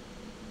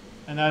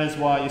 And that is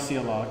why you see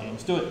a lot of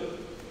games do it.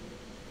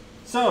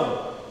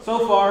 So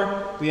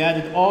far, we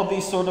added all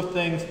these sort of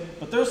things,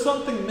 but there's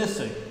something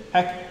missing.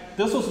 Heck,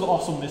 this was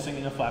also missing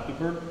in the Flappy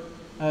Bird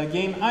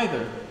game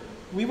either.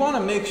 We want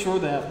to make sure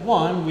that,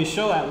 1, we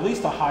show at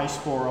least a high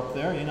score up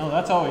there, you know,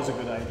 that's always a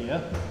good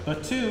idea.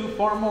 But 2,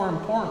 far more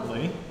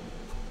importantly,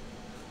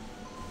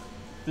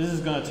 this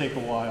is going to take a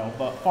while,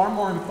 but far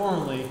more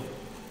importantly,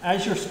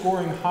 as you're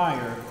scoring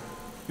higher,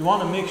 you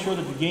want to make sure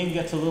that the game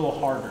gets a little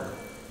harder.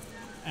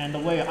 And the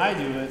way I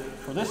do it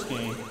for this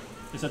game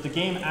is that the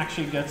game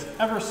actually gets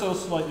ever so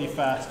slightly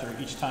faster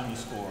each time you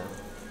score.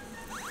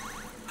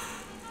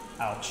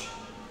 Ouch.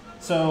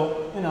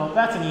 So, you know,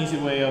 that's an easy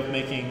way of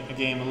making a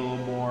game a little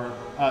more,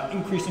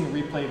 increasing the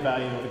replay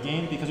value of a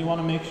game, because you want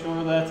to make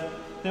sure that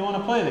they want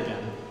to play it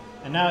again.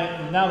 And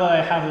now that I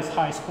have this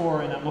high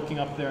score and I'm looking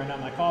up there and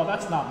I'm like, oh,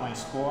 that's not my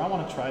score, I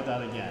want to try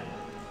that again.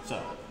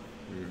 So,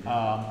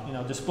 you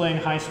know, displaying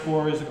high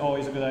score is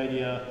always a good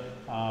idea.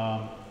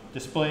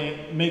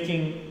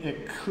 Making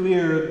it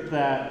clear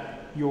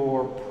that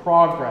your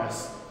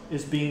progress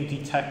is being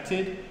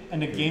detected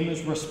and the game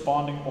is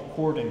responding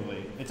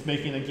accordingly. It's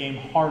making the game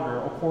harder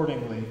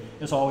accordingly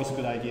is always a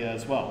good idea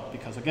as well,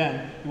 because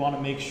again, you want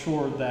to make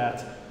sure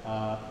that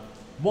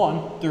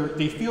 1,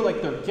 they feel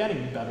like they're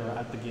getting better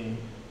at the game,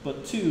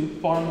 but 2,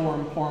 far more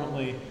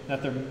importantly,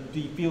 that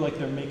they feel like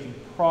they're making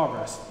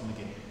progress in the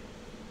game.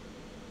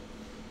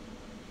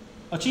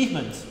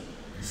 Achievements.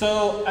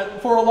 So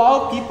for a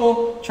lot of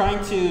people,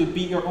 trying to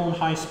beat your own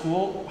high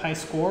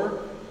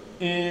score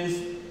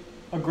is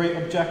a great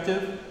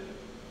objective.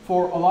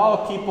 For a lot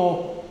of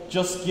people,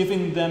 just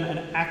giving them an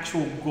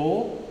actual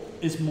goal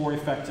is more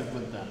effective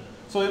with them.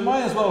 So we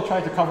might as well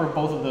try to cover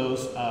both of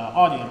those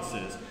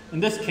audiences. In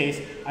this case,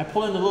 I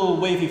put in a little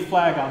wavy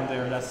flag on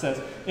there that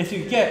says, if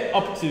you get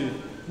up to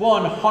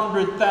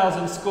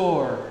 100,000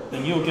 score,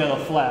 then you'll get a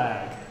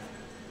flag.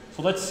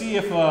 So let's see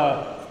if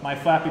my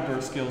Flappy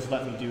Bird skills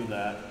let me do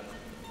that.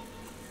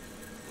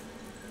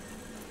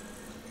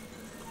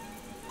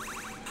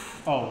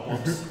 Oh,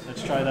 whoops.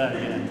 Let's try that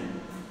again.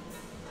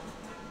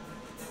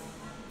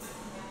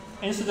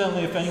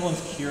 Incidentally, if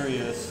anyone's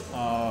curious,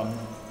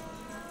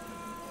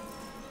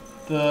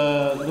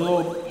 the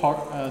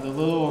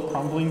little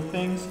crumbling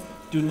things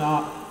do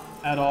not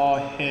at all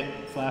hit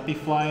Flappy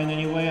Fly in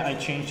any way. I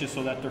changed it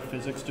so that their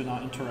physics do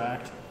not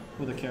interact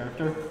with the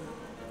character.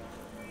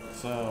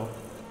 So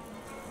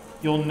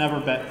you'll never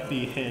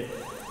be hit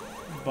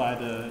by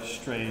the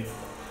stray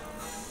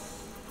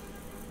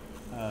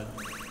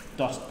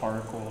dust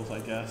particles, I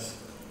guess.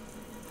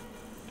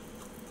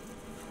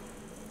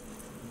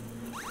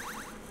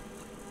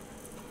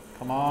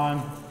 Come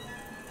on.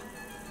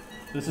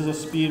 This is a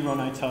speed run,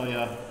 I tell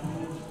ya.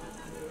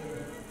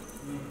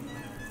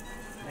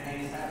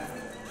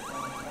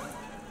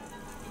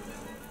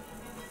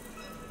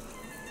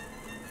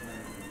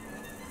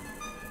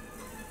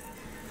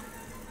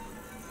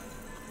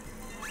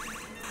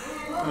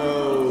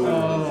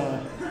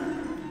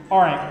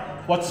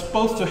 Alright, what's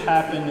supposed to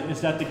happen is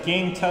that the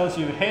game tells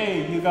you,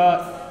 hey, you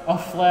got a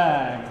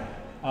flag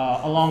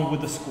along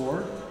with the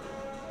score.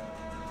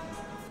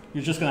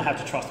 You're just going to have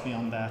to trust me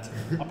on that.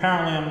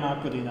 Apparently I'm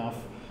not good enough.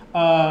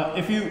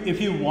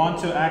 If you want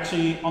to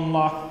actually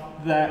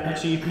unlock that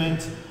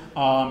achievement,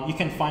 you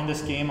can find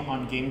this game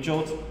on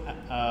GameJolt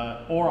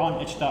or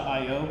on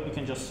itch.io. You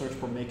can just search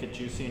for Make It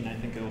Juicy and I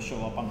think it will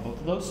show up on both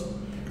of those.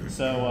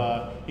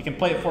 So you can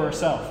play it for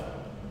yourself.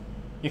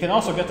 You can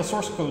also get the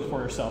source code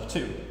for yourself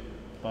too,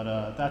 but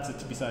that's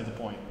it beside the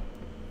point.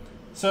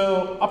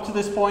 So up to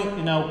this point,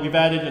 you know, we've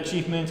added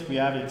achievements, we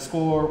added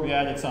score, we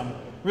added some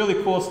really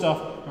cool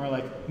stuff, and we're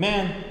like,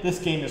 man, this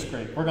game is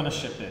great, we're gonna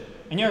ship it.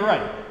 And you're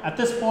right, at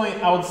this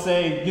point, I would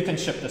say you can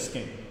ship this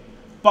game.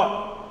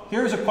 But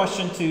here's a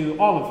question to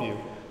all of you.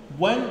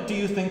 When do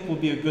you think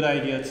would be a good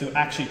idea to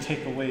actually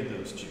take away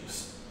those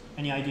juice?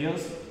 Any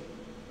ideas?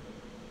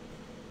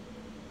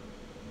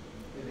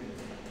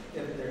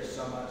 If there's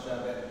so much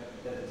of it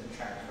that it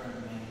detracts from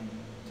the main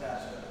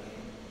task of the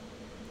game.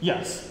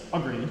 Yes,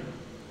 agreed.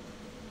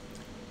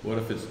 What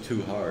if it's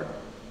too hard?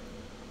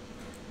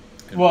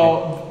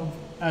 Well,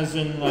 as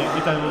in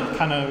like that would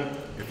kind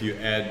of If you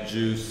add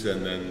juice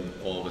and then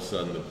all of a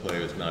sudden the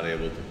player is not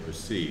able to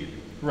proceed.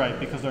 right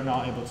because they're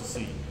not able to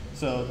see.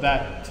 So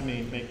that to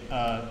me,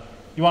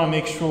 you want to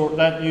make sure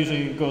that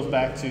usually goes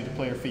back to the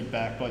player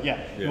feedback. But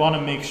yeah, you want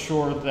to make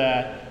sure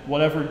that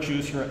whatever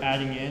juice you're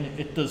adding in,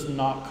 it does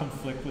not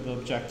conflict with the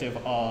objective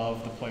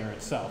of the player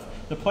itself.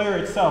 The player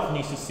itself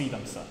needs to see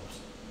themselves,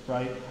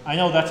 right? I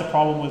know that's a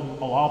problem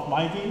with a lot of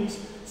my games,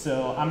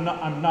 so I'm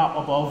not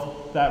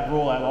above that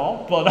rule at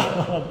all.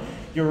 But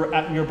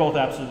you're both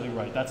absolutely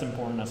right. That's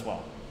important as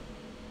well.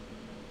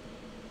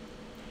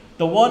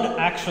 The one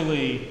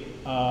actually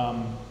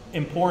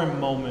important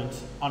moment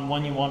on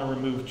when you want to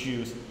remove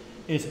juice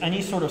is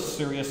any sort of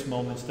serious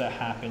moments that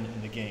happen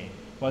in the game,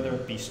 whether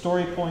it be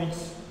story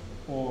points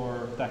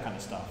or that kind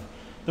of stuff.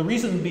 The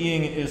reason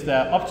being is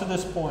that up to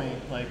this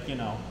point, like, you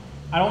know,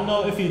 I don't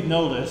know if you've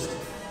noticed,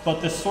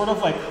 but this sort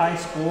of like high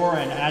score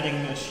and adding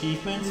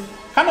achievements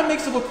kind of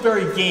makes it look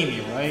very gamey,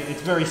 right?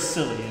 It's very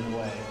silly in a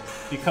way.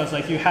 Because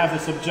like you have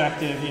this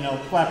objective, you know,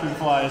 Flappy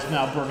Fly is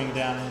now burning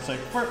down, and it's like,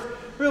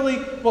 really?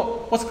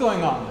 Well, what's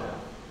going on there?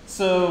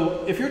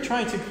 So if you're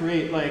trying to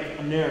create like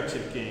a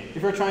narrative game,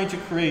 if you're trying to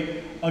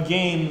create a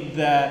game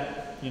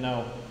that, you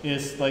know,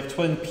 is like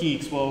Twin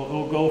Peaks, well,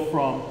 it'll go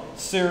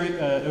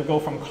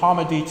from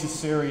comedy to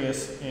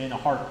serious in a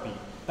heartbeat,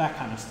 that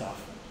kind of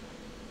stuff.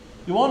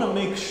 You want to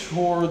make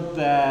sure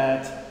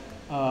that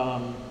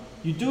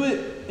you do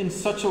it in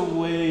such a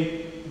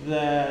way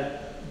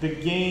that the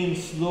game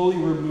slowly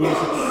removes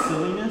its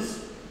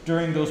silliness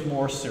during those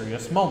more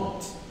serious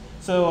moments.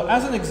 So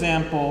as an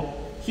example,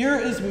 here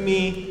is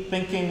me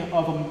thinking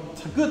of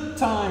a good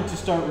time to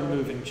start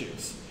removing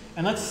juice.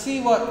 And let's see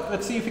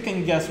if you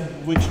can guess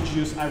which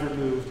juice I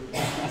removed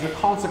as a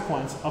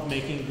consequence of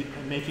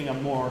making a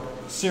more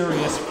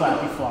serious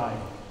Flappy Fly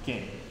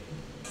game.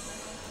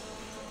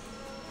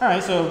 All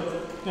right,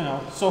 so, you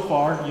know, so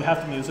far you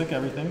have the music,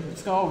 everything.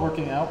 It's all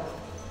working out.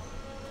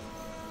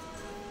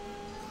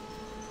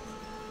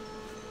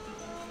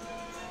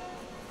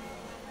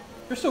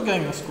 You're still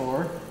getting the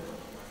score.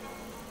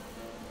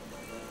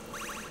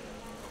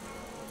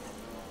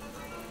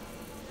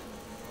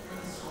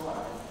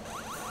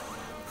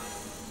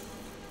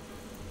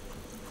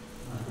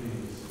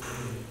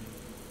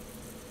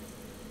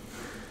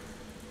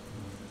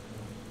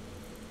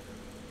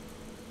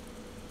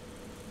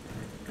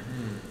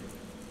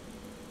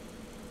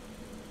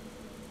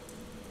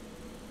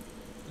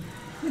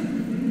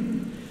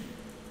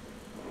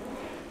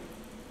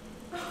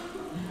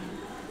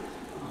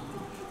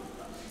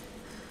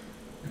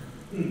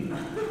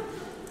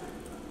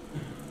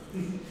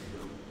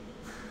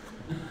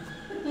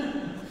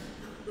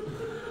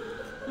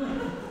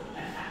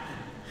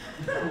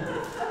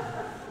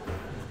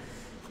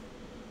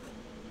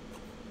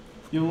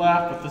 You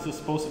laugh, but this is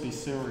supposed to be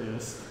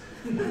serious.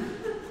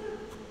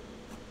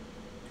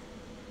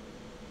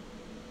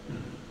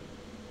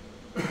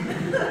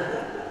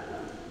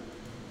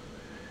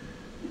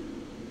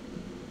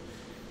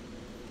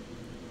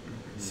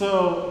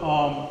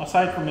 So,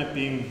 aside from it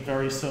being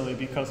very silly,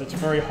 because it's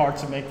very hard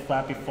to make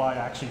Flappy Fly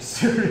actually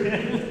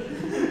serious,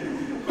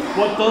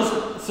 what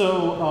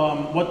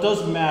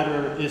does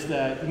matter is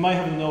that you might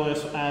have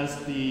noticed as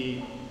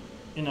the,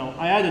 you know,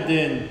 I added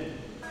in,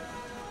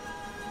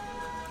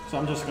 so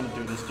I'm just going to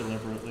do this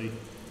deliberately.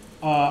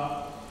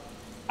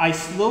 I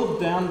slowed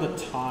down the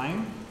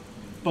time,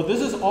 but this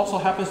is also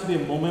happens to be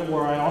a moment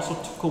where I also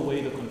took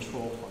away the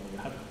control from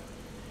you.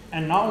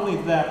 And not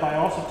only that, but I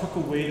also took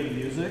away the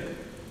music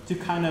to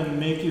kind of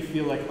make you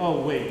feel like,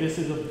 oh wait, this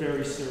is a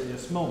very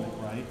serious moment,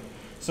 right?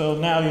 So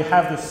now you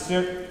have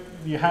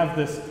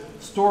this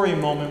story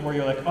moment where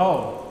you're like,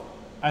 oh,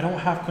 I don't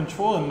have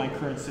control in my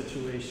current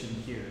situation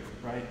here,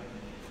 right?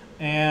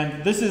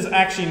 And this is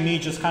actually me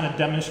just kind of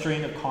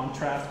demonstrating a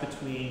contrast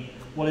between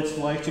what it's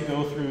like to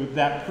go through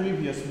that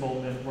previous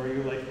moment where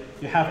you're like,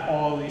 you have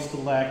all these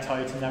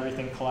stalactites and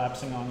everything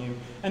collapsing on you.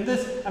 And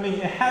this, I mean,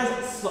 it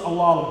has a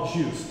lot of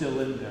juice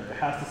still in there. It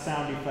has the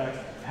sound effects,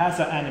 it has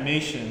the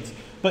animations,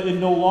 but it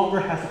no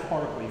longer has the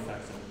particle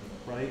effects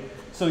anymore, right?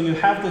 So you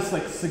have this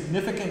like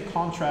significant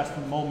contrast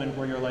moment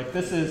where you're like,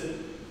 this is,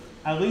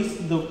 at least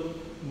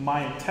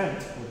my intent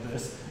with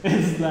this,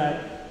 is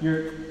that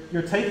you're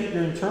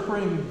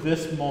interpreting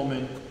this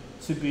moment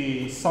to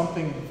be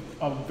something,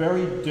 a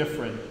very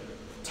different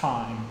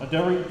time, a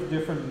very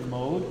different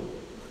mode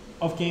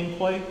of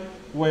gameplay,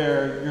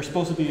 where you're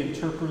supposed to be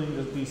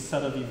interpreting these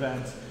set of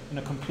events in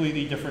a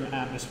completely different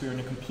atmosphere, in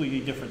a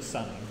completely different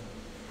setting.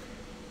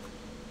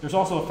 There's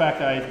also the fact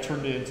that I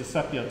turned it into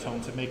sepia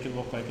tone to make it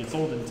look like it's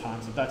olden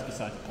times, but that's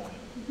beside the point.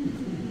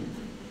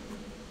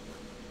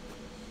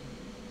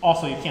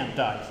 Also, you can't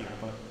die here,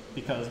 but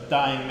because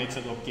dying makes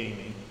it look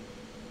gamey.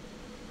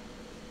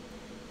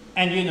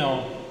 And you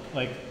know,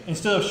 like,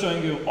 instead of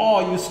showing you,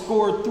 oh, you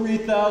scored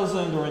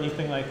 3,000 or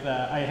anything like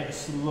that, I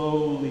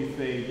slowly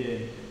fade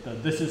in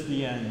that this is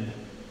the end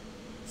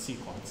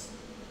sequence.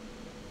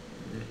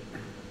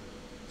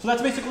 So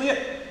that's basically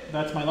it.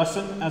 that's my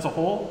lesson as a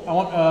whole. I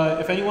want,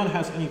 if anyone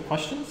has any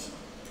questions,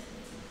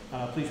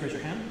 please raise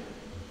your hand.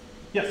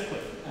 Yes,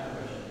 Cliff.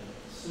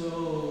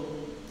 So,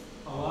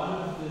 a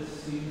lot of this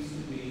seems to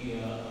be,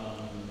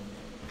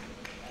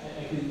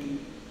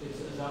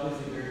 it's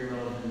obviously very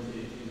relevant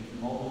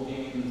to mobile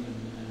games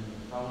and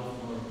probably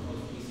for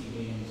most PC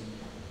games,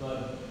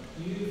 but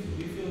do you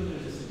feel that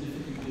there's a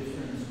significant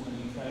difference when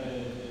you try to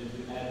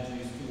add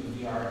juice to a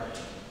VR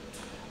game?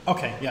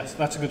 Okay, yes,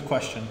 that's a good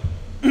question.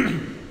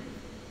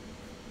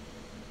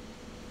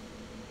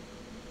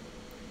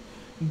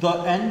 The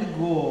end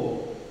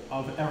goal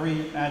of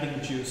every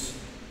adding juice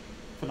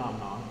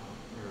phenomenon,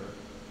 or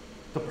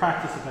the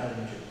practice of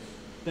adding juice,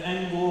 the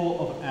end goal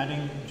of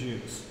adding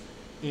juice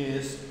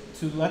is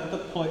to let the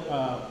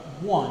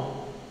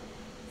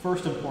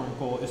first important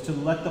goal is to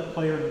let the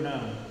player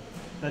know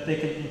that they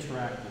can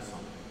interact with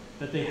something,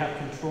 that they have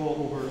control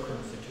over a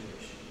current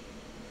situation.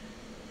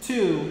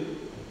 2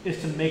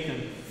 is to make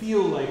them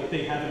feel like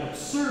they have an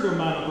absurd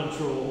amount of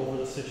control over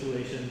the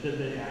situation than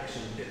they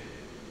actually do.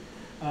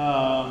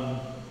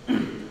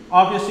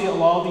 Obviously, a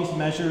lot of these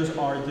measures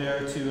are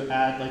there to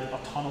add like a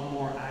ton of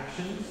more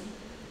actions.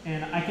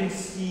 And I can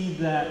see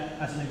that,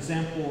 as an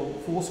example,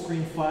 full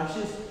screen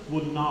flashes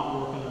would not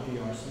work on a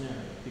VR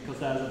scenario because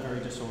that is a very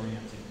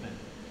disorienting thing.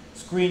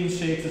 Screen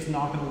shakes is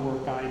not going to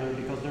work either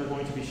because they're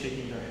going to be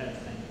shaking their heads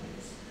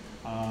anyways.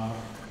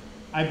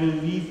 I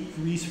believe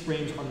freeze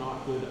frames are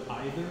not good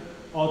either,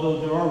 although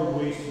there are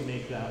ways to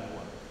make that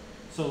work.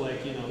 So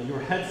like, you know, your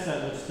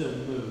headset would still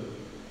move,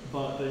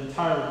 but the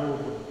entire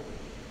world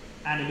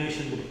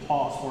animation would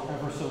pause for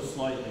ever so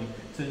slightly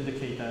to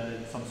indicate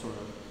that some sort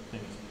of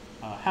things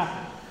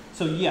happen.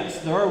 So yes,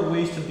 there are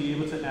ways to be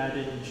able to add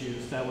in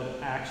juice that would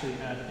actually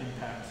add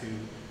impact to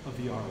a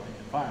VR-like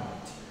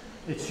environment.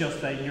 It's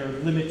just that you're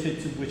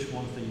limited to which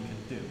ones that you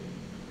can do.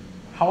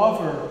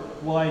 However,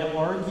 will I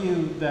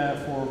argue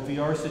that for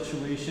VR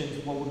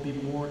situations, what would be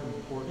more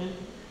important,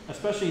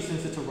 especially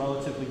since it's a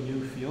relatively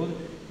new field,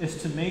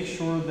 is to make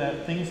sure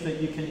that things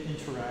that you can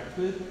interact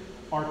with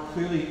are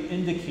clearly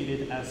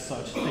indicated as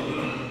such that you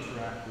can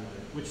interact with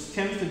it, which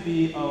tends to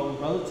be a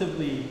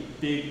relatively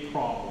big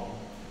problem,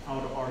 I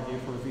would argue,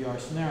 for VR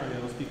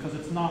scenarios, because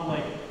it's not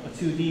like a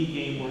 2D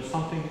game where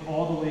something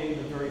all the way in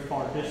the very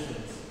far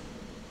distance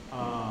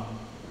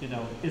you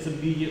know, is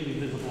immediately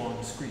visible on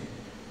the screen.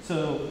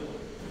 So,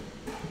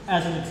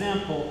 as an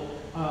example,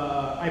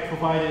 I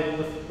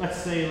provided, let's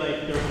say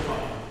like there's a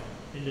button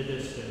in the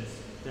distance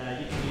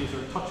that you can use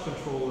your touch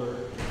controller,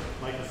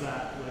 like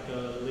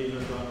a laser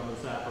gun or a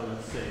zapper,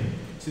 let's say,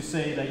 to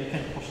say that you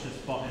can push this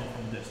button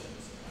from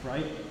distance,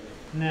 right?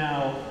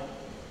 Now,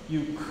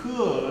 you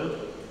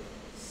could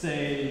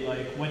say,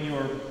 like, when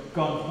your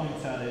gun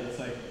points at it, it's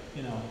like,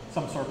 you know,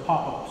 some sort of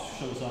pop-up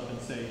shows up and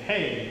say,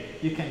 hey,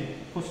 you can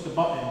push the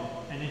button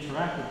and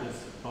interact with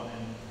this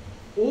button.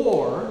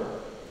 Or,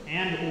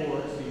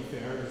 to be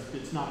fair,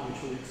 it's not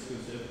mutually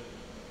exclusive,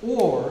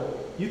 or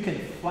you can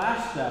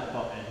flash that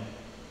button,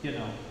 you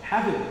know,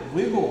 have it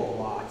wiggle a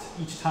lot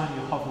each time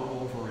you hover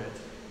over it,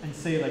 and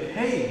say like,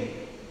 hey,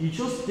 you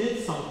just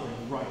did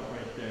something right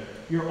there.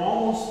 You're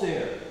almost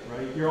there,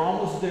 right? You're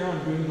almost there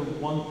on doing the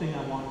one thing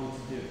I want you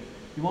to do.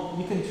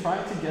 You can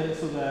try to get it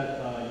so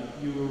that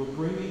you're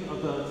bringing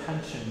the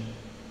attention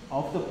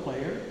of the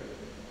player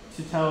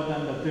to tell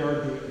them that they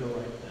are doing the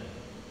right thing.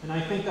 And I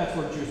think that's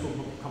where juice will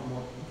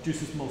become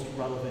juice is most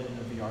relevant in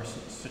a VR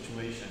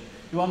situation.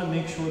 You want to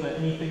make sure that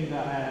anything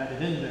that I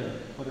added in there,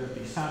 whether it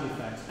be sound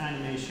effects,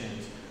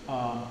 animations,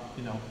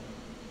 you know,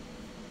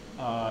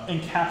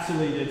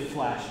 encapsulated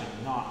flashing,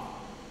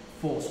 not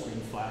full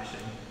screen flashing,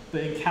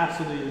 but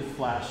encapsulated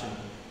flashing,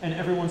 and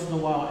every once in a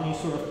while any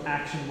sort of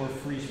action where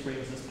freeze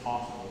frames is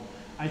possible.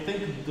 I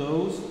think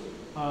those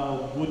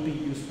would be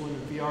useful in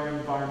a VR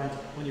environment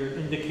when you're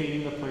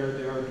indicating the player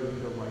they are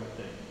doing the right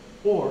thing.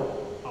 Or,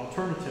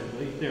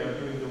 alternatively, they are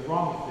doing the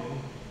wrong thing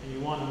and you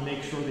want to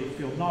make sure they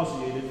feel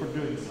nauseated for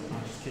doing so.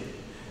 I'm just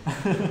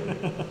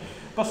kidding.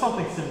 But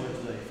something similar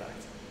to that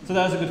effect. So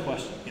that is a good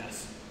question,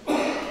 yes.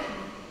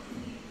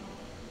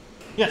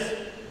 Yes?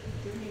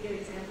 Can you give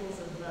examples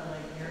of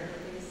like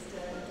narrative-based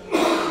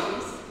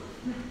games?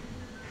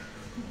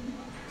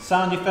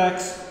 Sound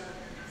effects,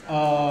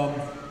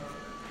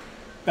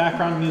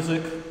 background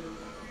music,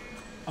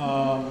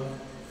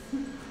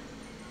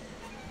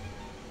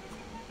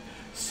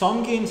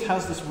 some games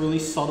has this really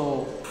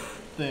subtle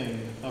thing.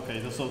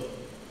 Okay, so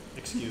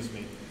excuse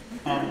me.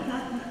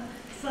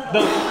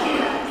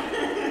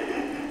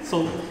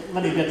 So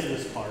let me get to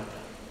this part.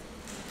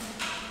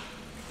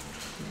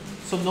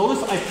 So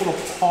notice I put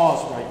a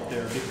pause right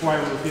there before I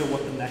reveal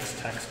what the next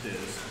text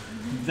is.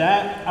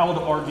 That, I would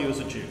argue, is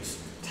a juice.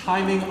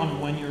 Timing on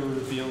when you're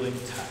revealing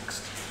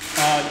text.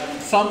 That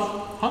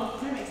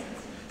makes sense.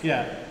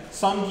 Yeah.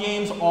 Some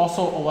games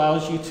also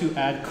allows you to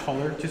add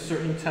color to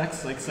certain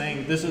texts, like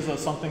saying this is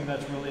something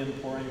that's really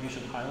important, you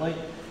should highlight.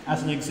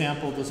 As an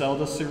example, the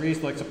Zelda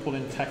series likes to put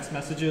in text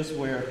messages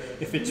where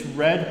if it's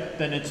red,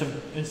 then it's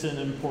an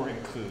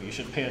important clue. You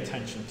should pay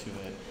attention to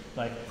it.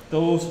 Like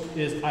those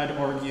is, I'd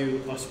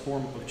argue, a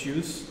form of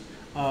juice.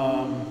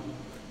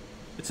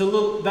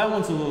 That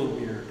one's a little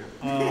weird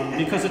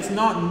because it's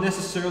not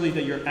necessarily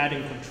that you're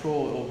adding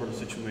control over the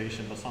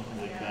situation, but something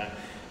like that.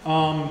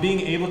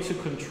 Being able to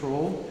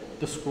control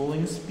the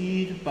scrolling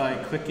speed by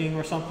clicking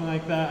or something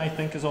like that, I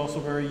think, is also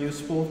very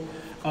useful.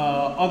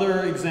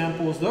 Other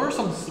examples, there are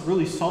some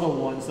really subtle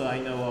ones that I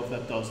know of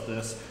that does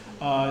this.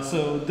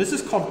 So this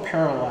is called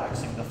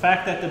parallaxing, the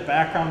fact that the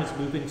background is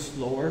moving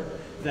slower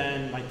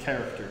than my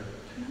character.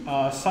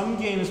 Some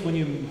games, when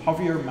you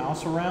hover your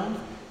mouse around,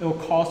 it will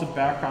cause the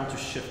background to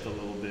shift a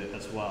little bit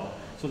as well,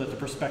 so that the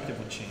perspective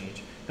will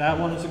change. That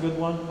one is a good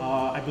one.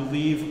 I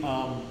believe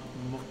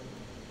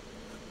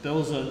there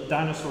was a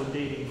dinosaur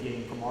dating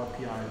game from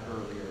RPI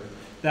earlier.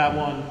 That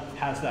one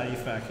has that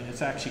effect, and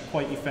it's actually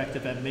quite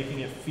effective at making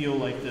it feel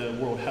like the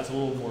world has a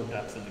little more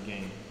depth in the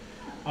game.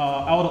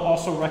 I would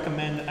also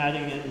recommend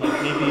adding in,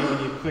 like maybe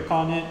when you click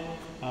on it,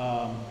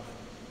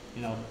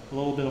 you know, a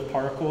little bit of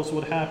particles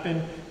would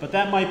happen, but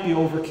that might be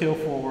overkill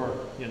for,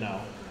 you know,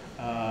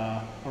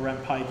 a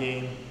Ren'Py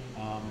game,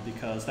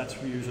 because that's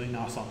usually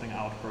not something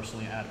I would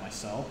personally add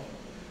myself.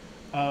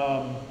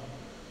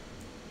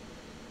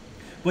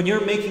 When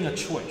you're making a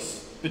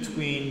choice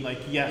between like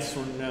yes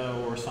or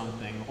no or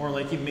something, or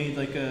like you made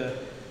like a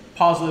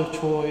positive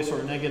choice or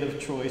a negative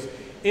choice,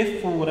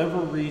 if for whatever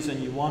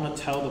reason you want to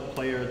tell the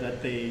player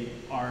that they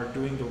are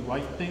doing the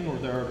right thing or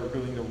they're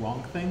doing the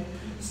wrong thing,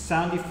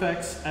 sound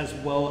effects as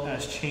well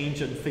as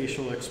change in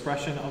facial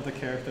expression of the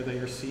character that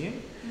you're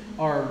seeing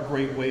are a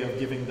great way of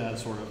giving that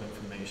sort of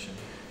information.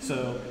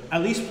 So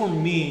at least for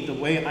me, the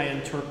way I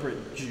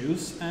interpret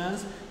juice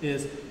as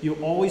is you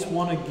always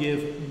want to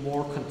give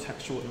more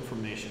contextual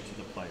information to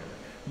the player.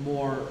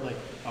 More like,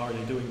 are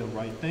they doing the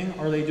right thing?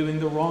 Are they doing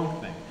the wrong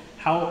thing?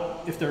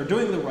 How, if they're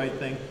doing the right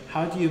thing,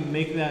 how do you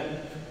make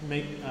that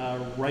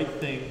right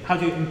thing? How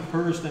do you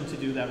encourage them to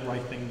do that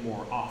right thing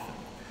more often?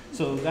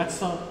 So that's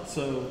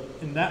so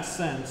in that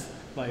sense,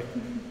 like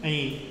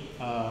any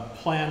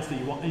plans that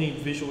you want, any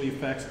visual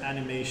effects,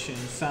 animation,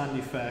 sound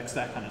effects,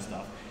 that kind of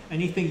stuff.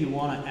 Anything you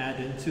want to add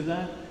into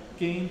that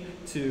game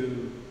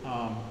to,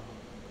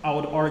 I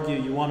would argue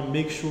you want to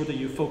make sure that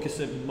you focus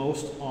it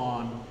most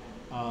on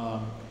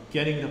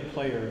getting the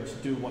player to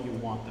do what you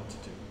want them to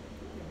do.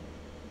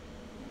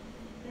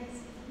 Thanks.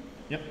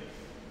 Yep.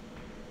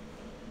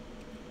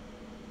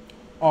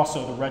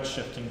 Also, the red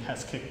shifting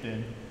has kicked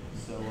in,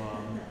 so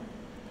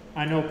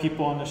I know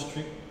people on the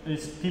stream.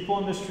 Is people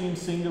on the stream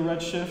seeing the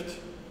red shift?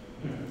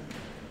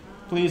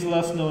 Please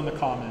let us know in the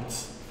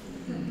comments.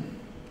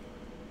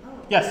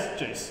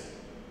 Yes, Jace.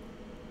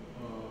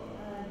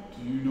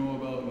 Do you know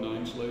about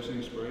 9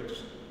 slicing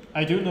sprites?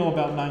 I do know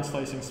about 9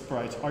 slicing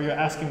sprites. Are you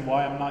asking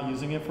why I'm not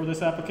using it for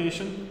this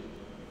application?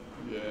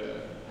 Yeah.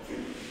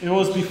 It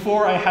was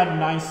before I had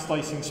 9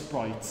 slicing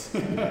sprites.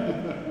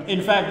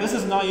 In fact, this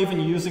is not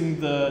even using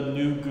the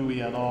new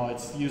GUI at all.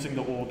 It's using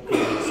the old GUI.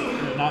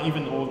 So, not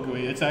even the old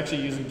GUI. It's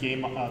actually using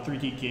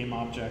 3D game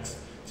objects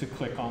to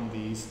click on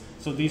these.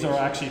 So these are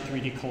actually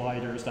 3D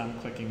colliders that I'm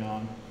clicking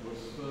on.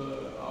 What's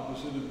the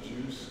opposite of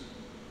juice?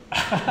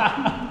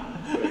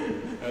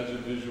 As a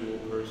visual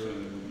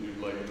person, you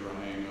like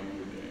drying up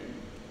your game.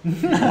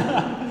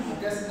 I'm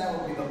guessing that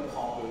would be the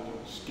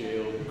pulp.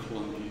 Scaled,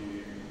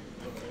 clunky.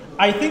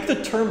 I think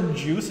the term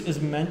juice is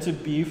meant to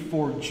be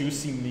for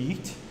juicy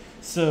meat.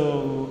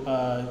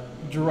 So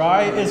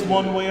dry is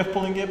one way of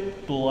putting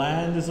it,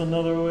 bland is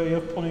another way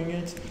of putting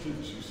it.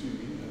 Juicy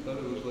meat? I thought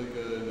it was like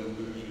an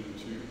allusion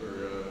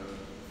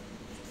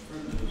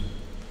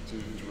to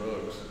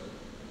drugs.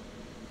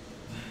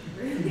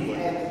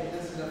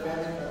 This is a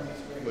family-friendly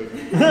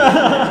experience.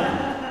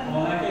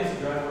 Well, in that case,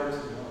 dry works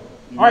as well.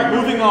 All right,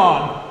 moving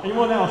on.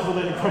 Anyone else with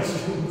any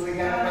questions? We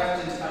got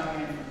questions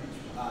coming in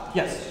from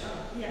Yes.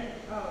 Yeah,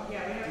 oh,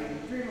 yeah, we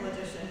have Dream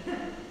Edition.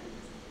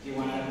 Do you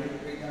want to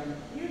read them?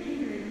 You can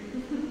read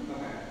them.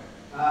 Okay.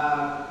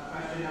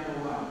 Question number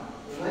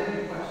 1.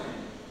 Related question.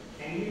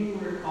 Can you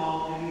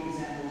recall any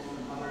examples from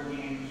other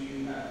games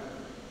you have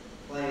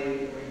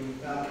played where you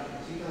felt a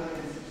particular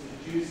instance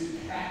of juice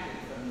detracted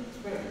from the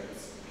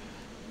experience?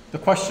 The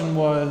question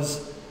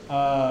was,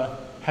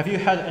 have you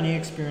had any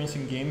experience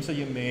in games that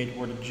you made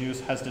where the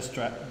juice has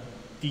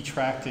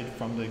detracted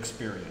from the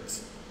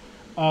experience?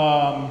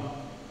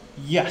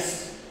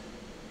 Yes.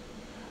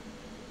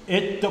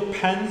 It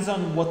depends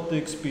on what the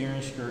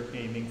experience you're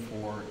aiming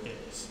for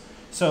is.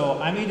 So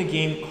I made a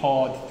game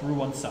called Through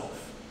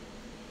Oneself.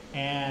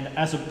 And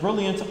as a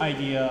brilliant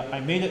idea, I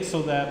made it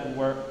so that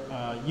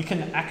you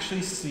can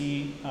actually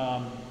see,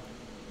 all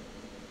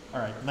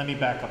right, let me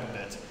back up a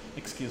bit.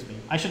 Excuse me.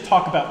 I should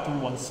talk about Through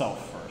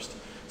Oneself first.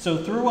 So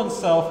Through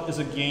Oneself is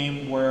a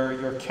game where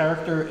your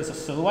character is a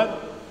silhouette.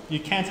 You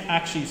can't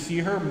actually see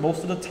her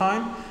most of the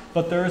time,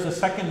 but there is a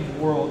second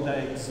world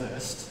that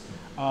exists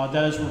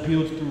that is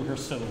revealed through her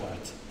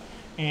silhouette.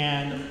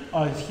 And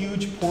a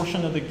huge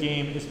portion of the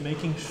game is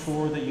making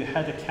sure that you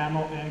had the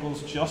camera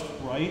angles just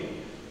right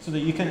so that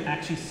you can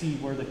actually see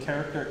where the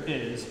character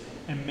is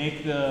and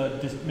make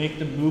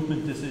the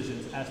movement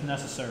decisions as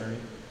necessary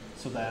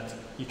so that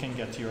you can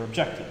get to your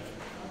objective.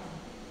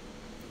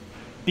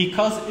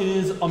 Because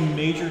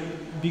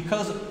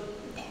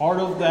part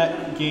of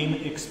that game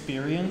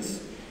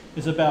experience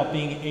is about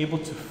being able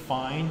to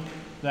find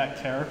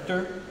that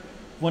character.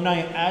 When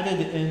I added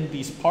in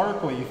these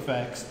particle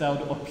effects that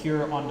would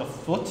appear on the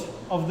foot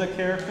of the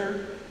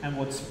character and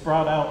would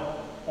sprout out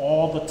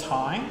all the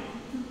time,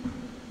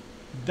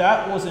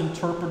 that was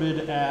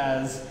interpreted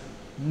as,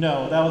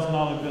 no, that was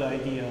not a good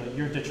idea.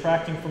 You're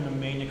detracting from the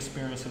main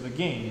experience of the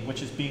game,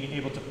 which is being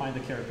able to find the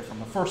character from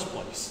the first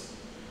place.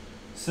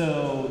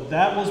 So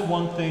that was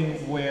one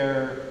thing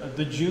where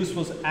the juice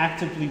was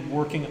actively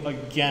working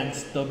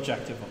against the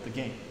objective of the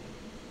game.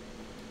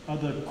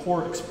 The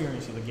core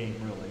experience of the game,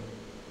 really.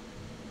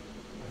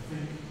 I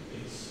think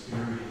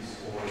experience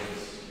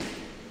orbs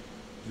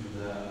do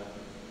that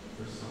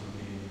for some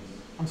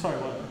games. I'm sorry,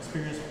 what?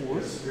 Experience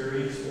horse?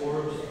 Experience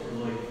orbs are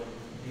like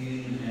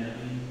being an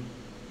enemy,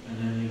 and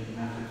then you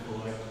have to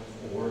collect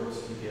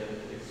orbs to get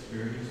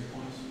experience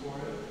points for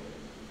it.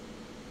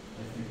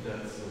 I think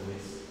that's a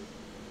waste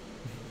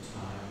of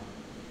time.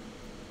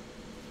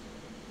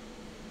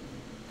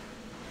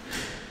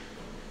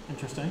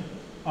 Interesting.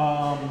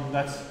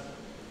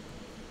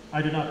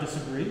 I do not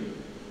disagree.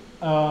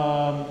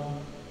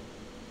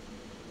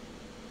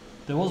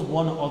 There was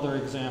one other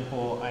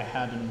example I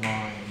had in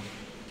mind.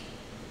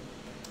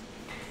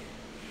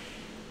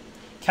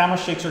 Camera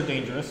shakes are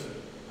dangerous,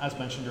 as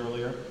mentioned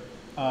earlier.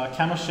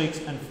 Camera shakes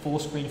and full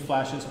screen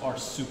flashes are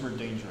super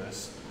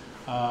dangerous.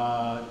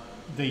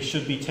 They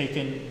should be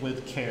taken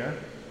with care.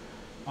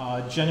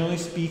 Generally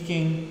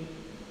speaking,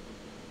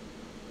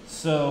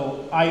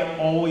 so I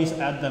always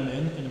add them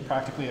in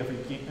practically every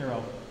game.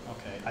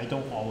 Okay, I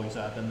don't always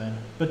add them in,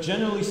 but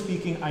generally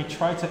speaking, I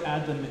try to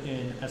add them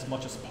in as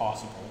much as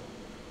possible.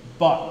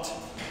 But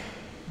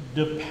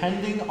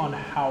depending on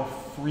how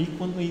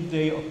frequently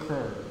they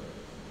occur,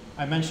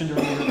 I mentioned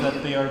earlier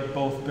that they are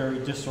both very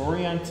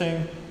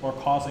disorienting or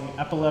causing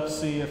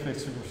epilepsy if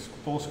it's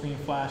full screen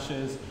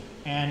flashes,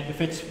 and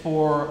if it's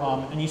for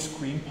any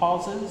screen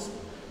pauses,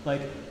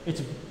 like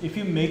if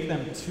you make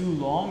them too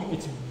long,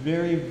 it's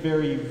very,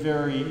 very,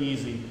 very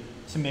easy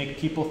to make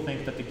people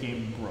think that the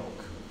game broke.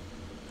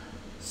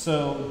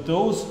 So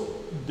those,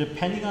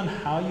 depending on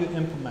how you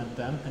implement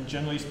them, and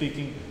generally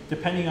speaking,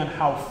 depending on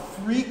how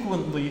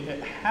frequently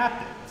it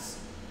happens,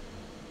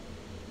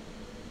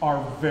 are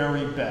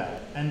very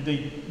bad, and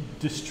they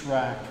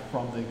distract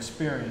from the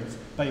experience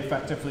by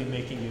effectively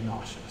making you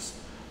nauseous.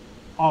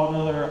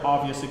 Another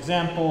obvious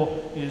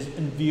example is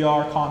in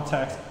VR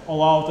context, a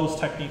lot of those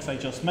techniques I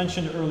just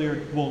mentioned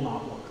earlier will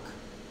not work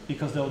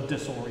because they'll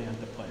disorient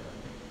the player.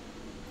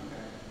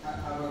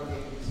 Okay. How about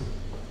games?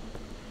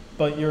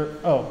 But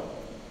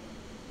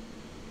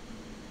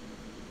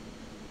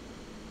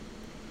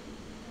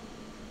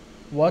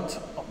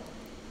what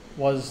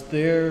was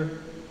there?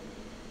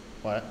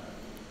 What?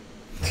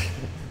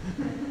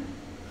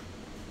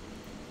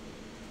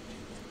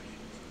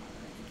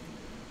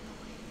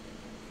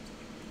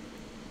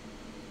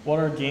 What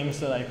are games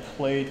that I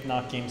played,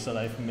 not games that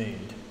I've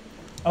made?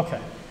 Okay,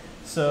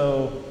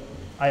 so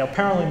I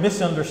apparently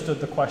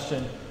misunderstood the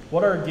question.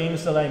 What are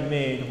games that I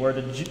made where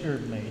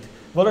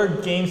what are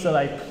games that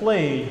I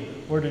played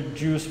where the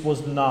juice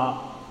was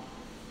not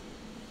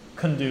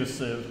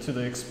conducive to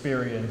the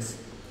experience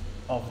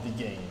of the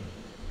game?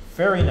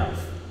 Fair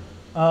enough.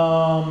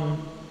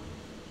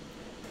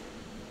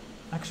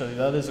 Actually,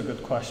 that is a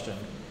good question.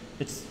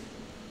 It's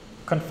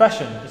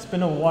confession. It's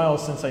been a while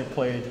since I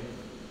played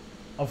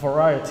a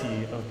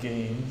variety of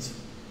games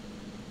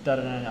that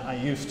I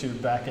used to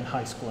back in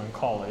high school and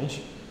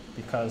college,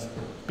 because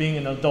being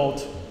an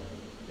adult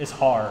is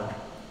hard.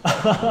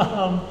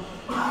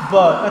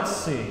 But let's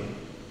see.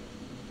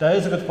 That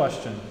is a good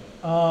question.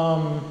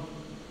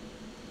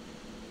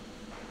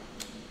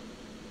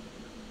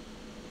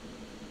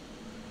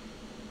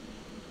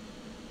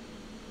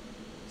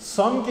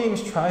 Some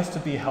games tries to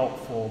be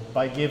helpful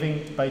by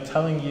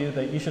telling you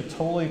that you should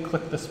totally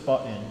click this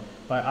button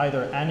by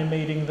either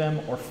animating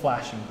them or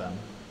flashing them.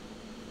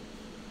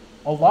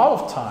 A lot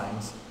of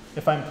times,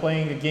 if I'm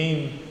playing a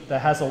game that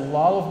has a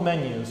lot of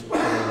menus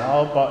with a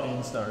lot of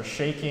buttons that are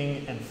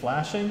shaking and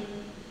flashing,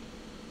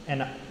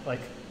 and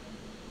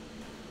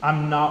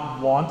I'm not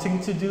wanting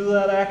to do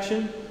that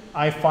action,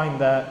 I find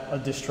that a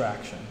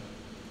distraction.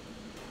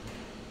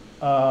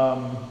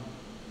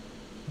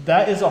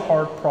 That is a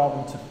hard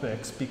problem to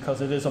fix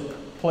because it is a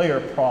player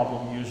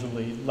problem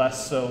usually,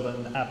 less so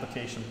than an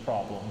application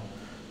problem.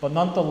 But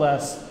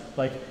nonetheless,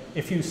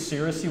 if you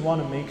seriously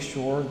want to make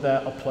sure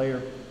that a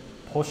player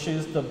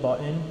pushes the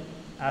button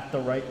at the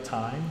right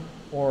time,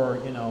 or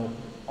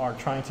are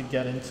trying to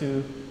get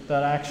into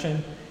that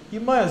action, you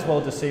might as well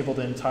disable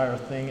the entire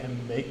thing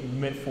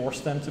and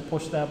force them to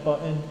push that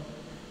button,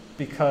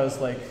 because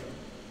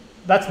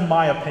that's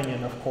my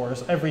opinion, of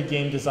course. Every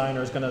game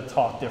designer is going to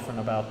talk different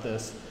about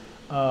this.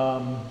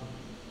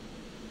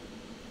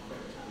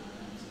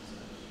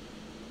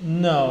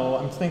 No,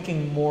 I'm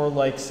thinking more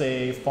like,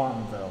 say,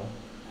 Farmville,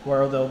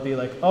 where they'll be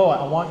like, oh,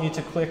 I want you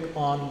to click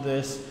on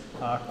this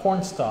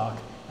corn stalk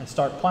and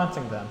start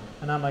planting them.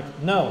 And I'm like,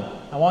 no,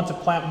 I want to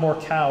plant more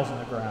cows in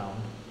the ground,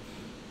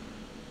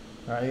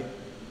 right?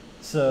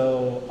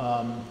 So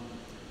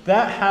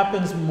That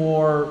happens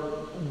more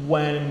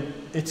when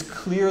it's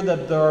clear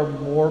that there are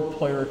more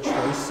player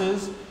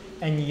choices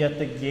and yet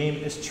the game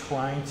is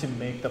trying to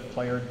make the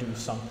player do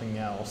something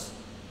else,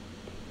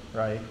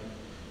 right?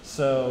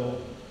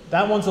 So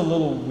that one's a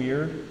little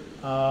weird.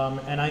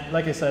 And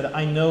like I said,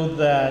 I know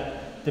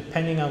that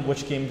depending on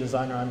which game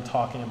designer I'm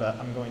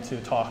going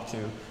to talk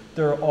to,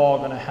 they're all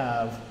going to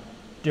have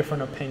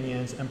different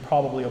opinions and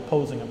probably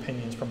opposing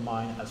opinions from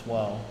mine as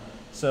well.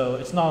 So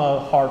it's not a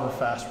hard or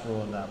fast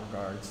rule in that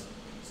regards.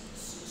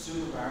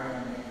 Super Mario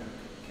Maker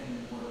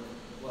can work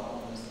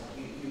well on this.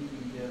 You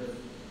can give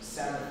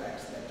sound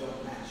effects that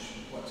don't match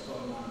what's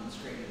going on the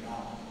screen at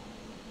all.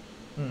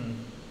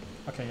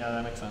 Okay, yeah,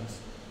 that makes sense.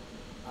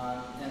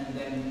 And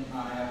then I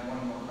have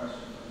one more question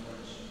for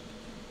Rich.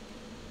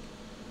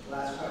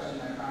 Last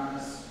question, I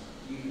promise.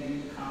 Do you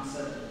think the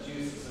concept of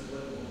juice is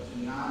applicable to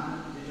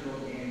non-digital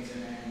games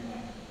in any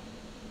way?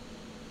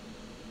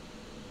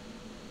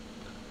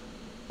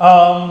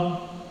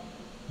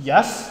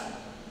 Yes.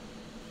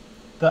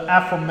 The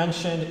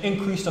aforementioned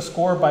increase the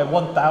score by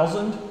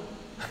 1,000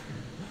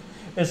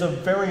 is a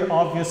very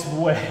obvious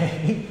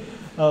way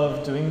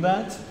of doing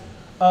that.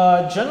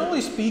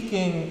 Generally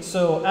speaking,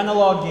 so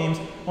analog games,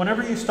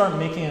 whenever you start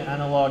making an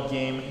analog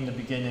game in the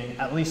beginning,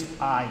 at least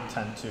I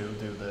tend to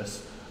do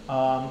this,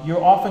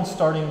 you're often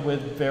starting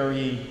with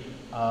very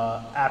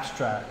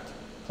abstract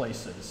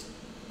places.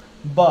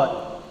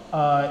 But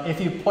if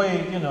you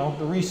play,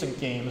 the recent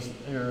games,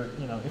 or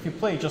if you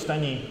play just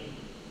any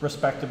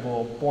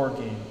respectable board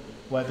game,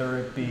 whether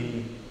it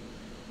be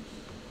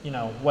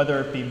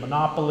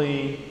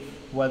Monopoly,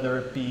 whether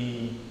it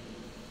be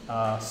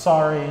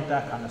Sorry,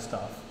 that kind of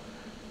stuff.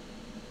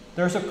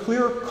 There's a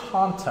clear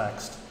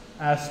context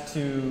as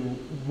to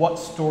what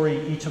story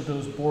each of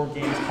those board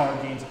games,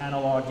 card games,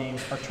 analog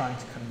games are trying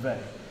to convey.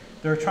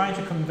 They're trying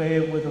to convey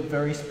it with a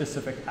very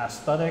specific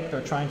aesthetic.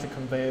 They're trying to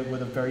convey it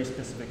with a very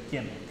specific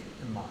gimmick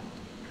in mind.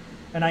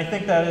 And I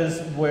think that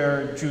is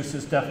where juice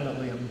is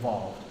definitely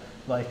involved.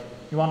 Like,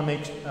 you want to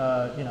make,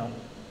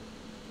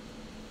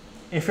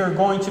 if you're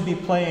going to be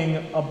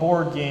playing a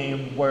board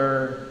game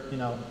where,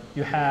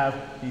 you have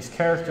these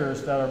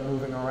characters that are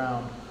moving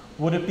around,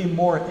 would it be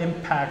more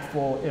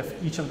impactful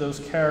if each of those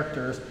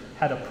characters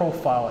had a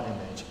profile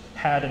image,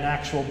 had an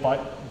actual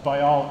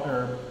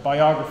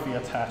biography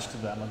attached to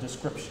them, a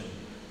description?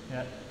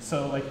 Yeah.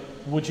 So, like,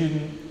 would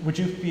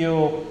you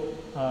feel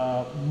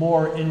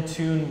more in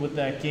tune with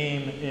that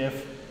game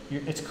if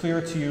it's clear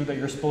to you that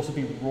you're supposed to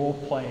be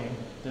role-playing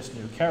this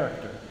new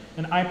character?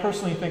 And I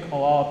personally think a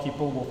lot of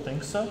people will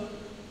think so.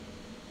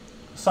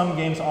 Some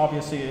games,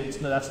 obviously,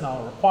 that's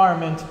not a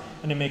requirement,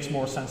 and it makes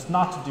more sense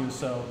not to do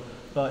so.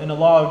 But in a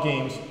lot of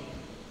games,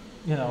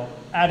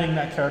 adding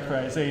that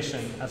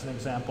characterization, as an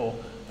example,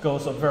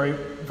 goes a very,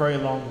 very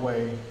long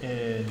way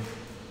in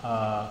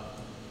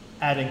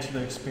adding to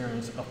the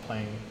experience of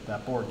playing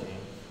that board game.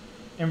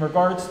 In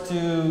regards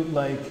to,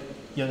 like,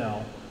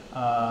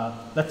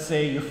 let's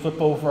say you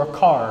flip over a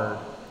card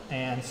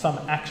and some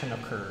action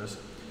occurs.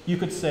 You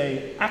could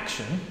say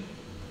action,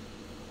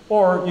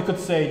 or you could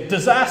say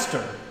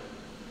disaster.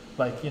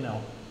 Like,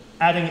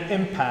 adding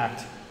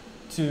impact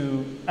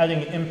to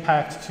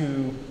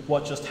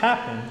what just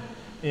happened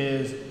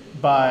is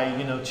by,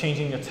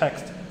 changing the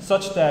text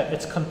such that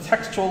it's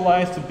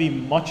contextualized to be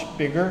much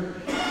bigger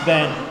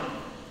than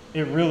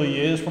it really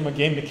is from a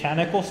game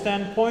mechanical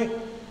standpoint,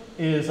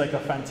 is like a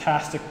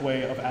fantastic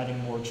way of adding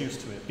more juice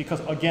to it.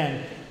 Because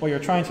again, what you're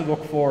trying to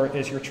look for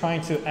is you're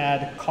trying to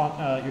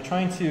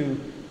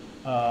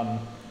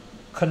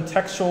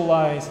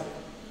contextualize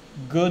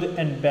good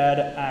and bad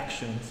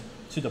actions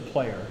to the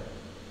player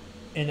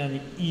in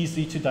an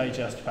easy to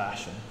digest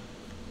fashion,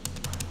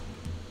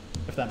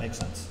 if that makes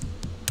sense.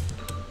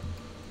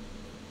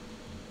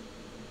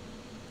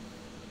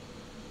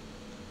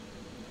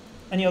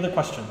 Any other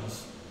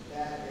questions?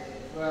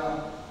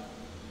 Well,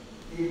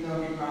 even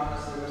though he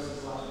promised there was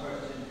his last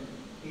question,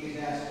 he's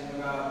asking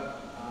about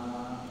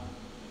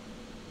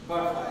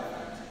butterfly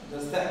effect.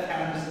 Does that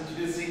count as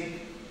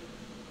juicy?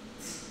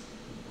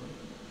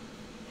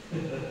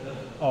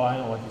 Oh, I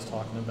know what he's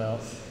talking about.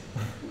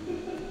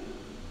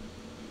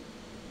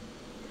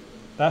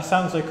 That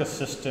sounds like a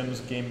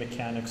systems game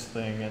mechanics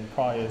thing, and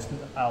probably is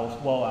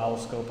well out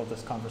of scope of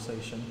this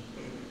conversation.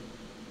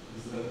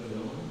 Is that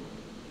Dylan?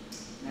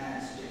 Nah,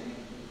 it's Jamie.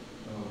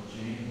 Oh,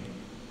 Jamie.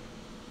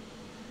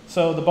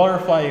 So the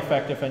butterfly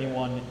effect, if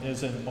anyone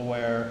isn't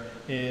aware,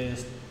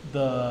 is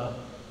the,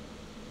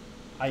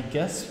 I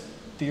guess,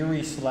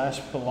 theory /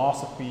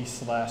 philosophy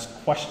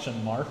 /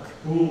 question mark.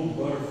 Ooh,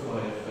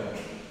 butterfly effect.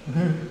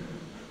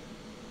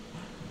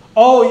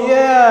 Oh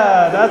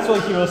yeah, that's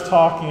what he was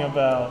talking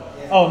about.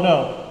 Oh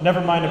no, never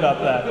mind about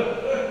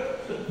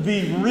that.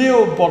 The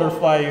real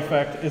butterfly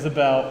effect is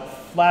about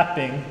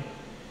flapping.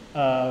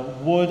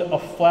 Would a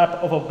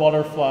flap of a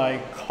butterfly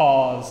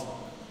cause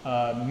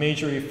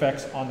major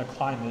effects on the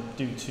climate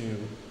due to,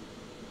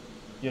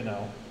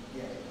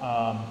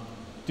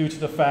 due to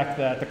the fact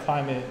that the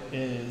climate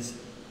is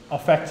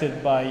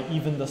affected by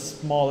even the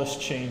smallest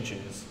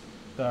changes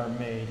that are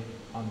made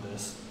on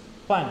this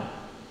planet?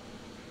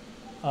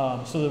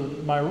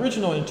 My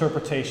original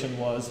interpretation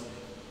was,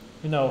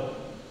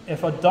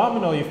 if a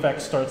domino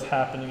effect starts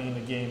happening in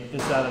the game,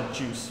 is that a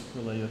juice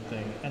related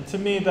thing? And to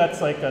me,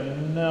 that's like a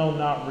no,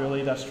 not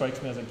really. That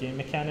strikes me as a game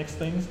mechanics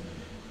thing.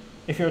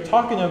 If you're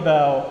talking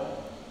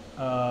about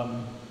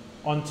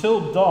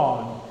Until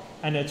Dawn,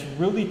 and it's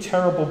really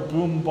terrible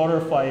boom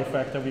butterfly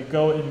effect that we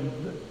go in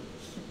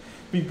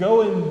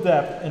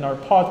depth in our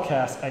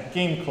podcast at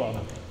Game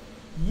Club.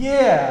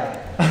 Yeah.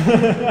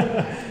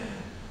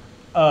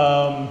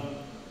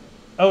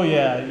 Oh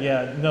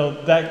yeah.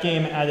 No, that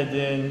game added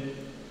in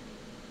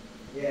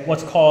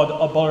what's called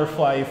a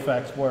butterfly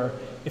effect, where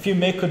if you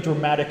make a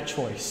dramatic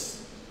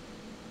choice,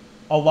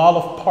 a lot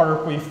of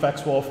particle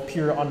effects will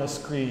appear on the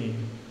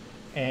screen,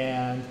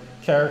 and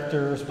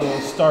characters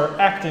will start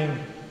acting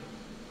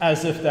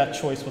as if that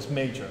choice was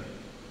major.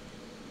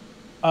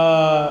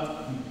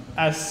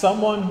 As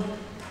someone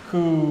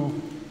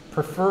who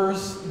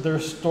prefers their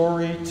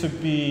story to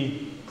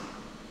be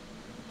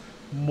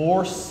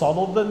more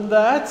subtle than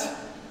that,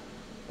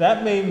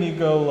 that made me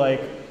go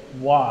like,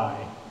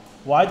 why?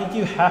 Why did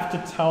you have to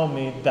tell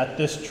me that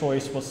this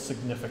choice was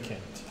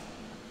significant?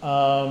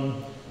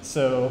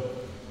 So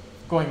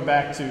going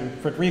back to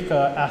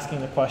Frederica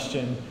asking the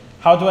question,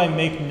 how do I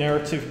make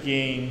narrative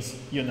games,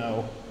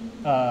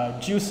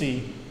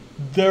 juicy?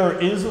 There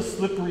is a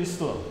slippery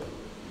slope.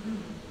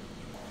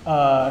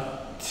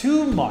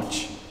 Too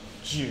much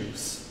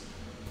juice.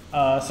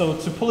 So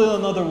to put it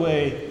another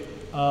way,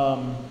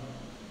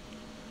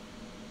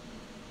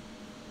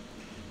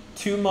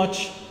 too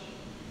much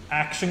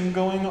action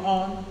going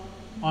on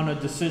a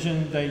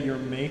decision that you're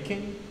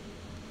making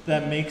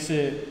that makes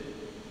it,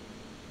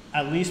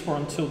 at least for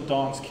Until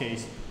Dawn's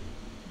case,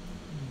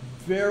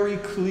 very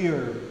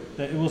clear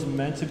that it was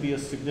meant to be a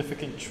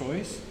significant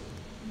choice,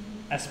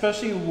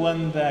 especially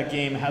when that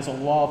game has a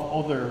lot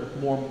of other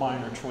more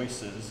minor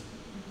choices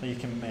that you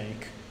can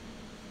make,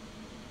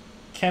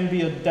 can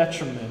be a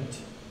detriment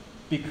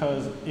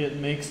because it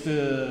makes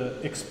the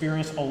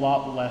experience a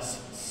lot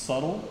less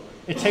subtle.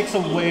 It takes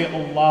away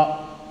a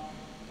lot.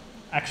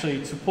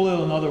 Actually, to put it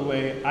another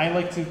way,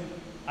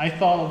 I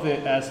thought of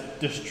it as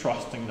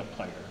distrusting the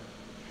player,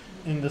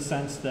 in the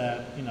sense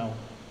that,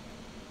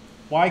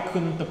 why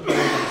couldn't the player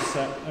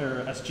themselves,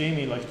 or as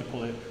Jamie likes to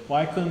put it,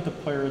 why couldn't the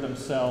player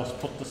themselves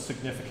put the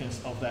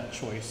significance of that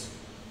choice,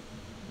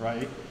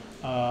 right?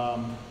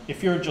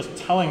 If you're just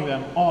telling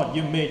them, oh,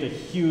 you made a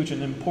huge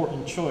and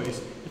important choice,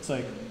 it's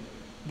like,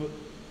 but,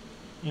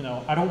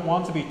 I don't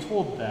want to be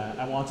told that.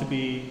 I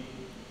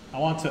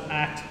want to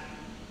act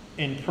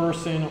in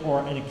person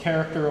or in a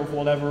character of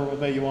whatever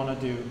that you want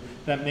to do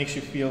that makes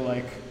you feel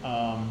like,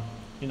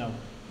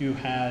 you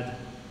had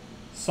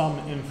some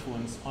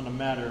influence on the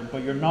matter,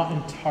 but you're not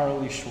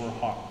entirely sure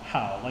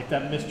how. Like,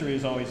 that mystery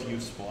is always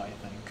useful, I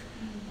think.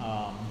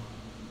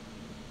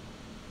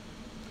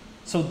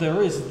 So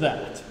there is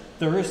that.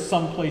 There is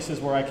some places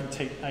where I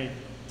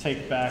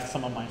take back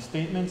some of my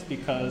statements,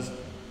 because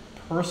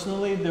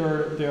personally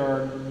they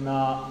are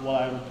not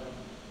what I would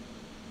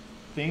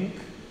think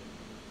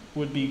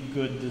would be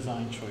good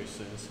design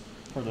choices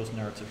for those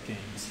narrative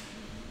games.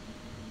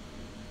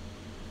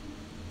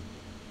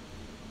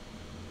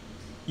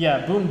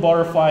 Yeah, boom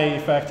butterfly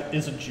effect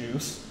is a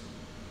juice,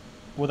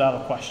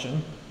 without a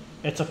question.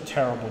 It's a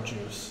terrible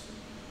juice.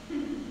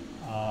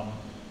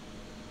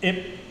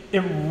 It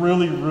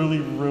really, really,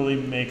 really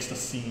makes the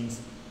scenes,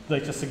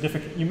 like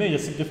you made a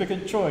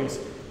significant choice.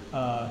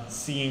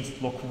 Scenes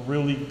look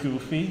really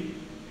goofy,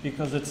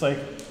 because it's like,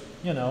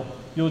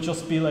 you'll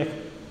just be like,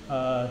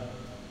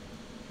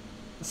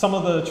 some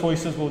of the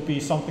choices will be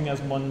something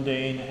as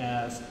mundane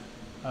as,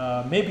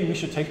 maybe we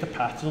should take the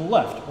path to the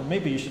left, or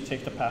maybe you should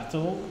take the path to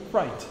the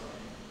right.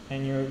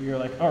 And you're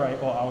like, all right,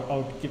 well,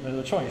 I'll give it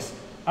a choice.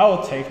 I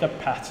will take the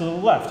path to the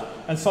left.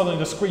 And suddenly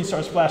the screen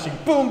starts flashing,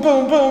 boom,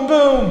 boom, boom,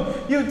 boom.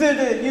 You did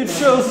it, you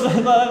chose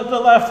the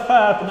left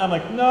path. And I'm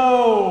like,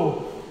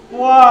 no,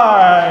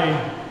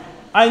 why?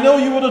 I know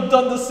you would have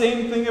done the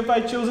same thing if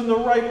I'd chosen the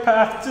right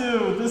path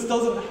too. This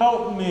doesn't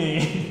help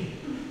me.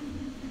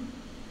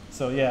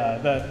 So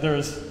yeah,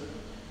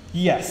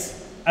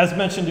 yes, as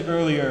mentioned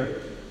earlier,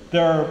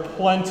 there are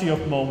plenty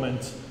of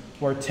moments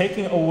where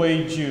taking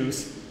away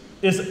juice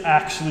is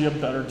actually a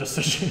better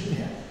decision.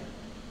 Yeah.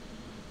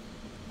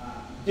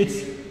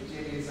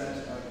 Jamie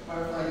said, like,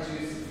 butterfly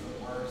juice is the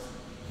worst.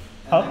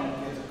 And then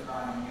kids are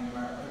crying in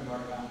Mark.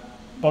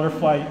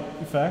 Butterfly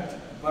effect?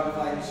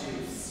 Butterfly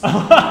juice.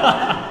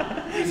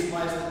 He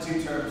spliced the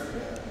two terms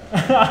together.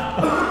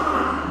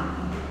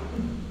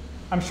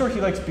 I'm sure he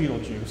likes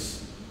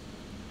Beetlejuice.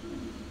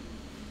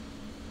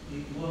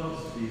 He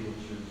loves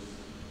Beetlejuice.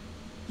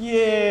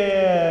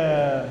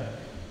 Yeah!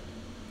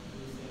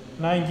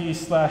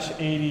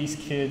 90s/80s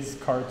kids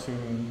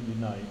cartoon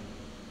unite.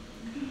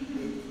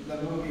 The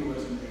movie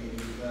was in the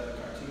 80s, the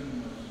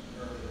cartoon was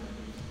early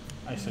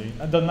 90s. I see.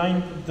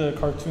 The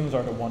cartoons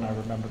are the one I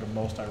remember the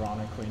most,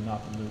 ironically,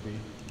 not the movie.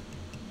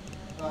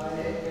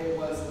 It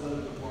was a little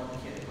bit more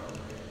kid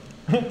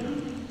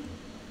appropriate.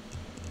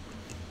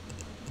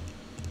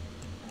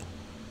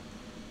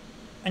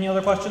 Any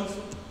other questions?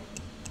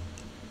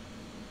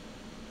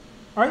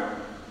 All right.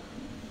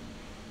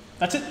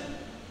 That's it.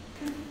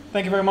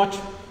 Thank you very much.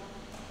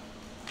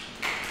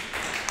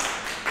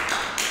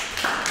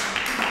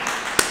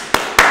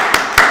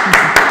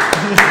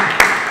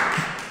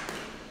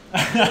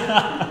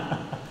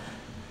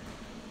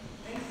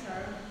 Thanks,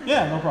 Taro.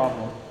 Yeah, no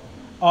problem.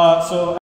 So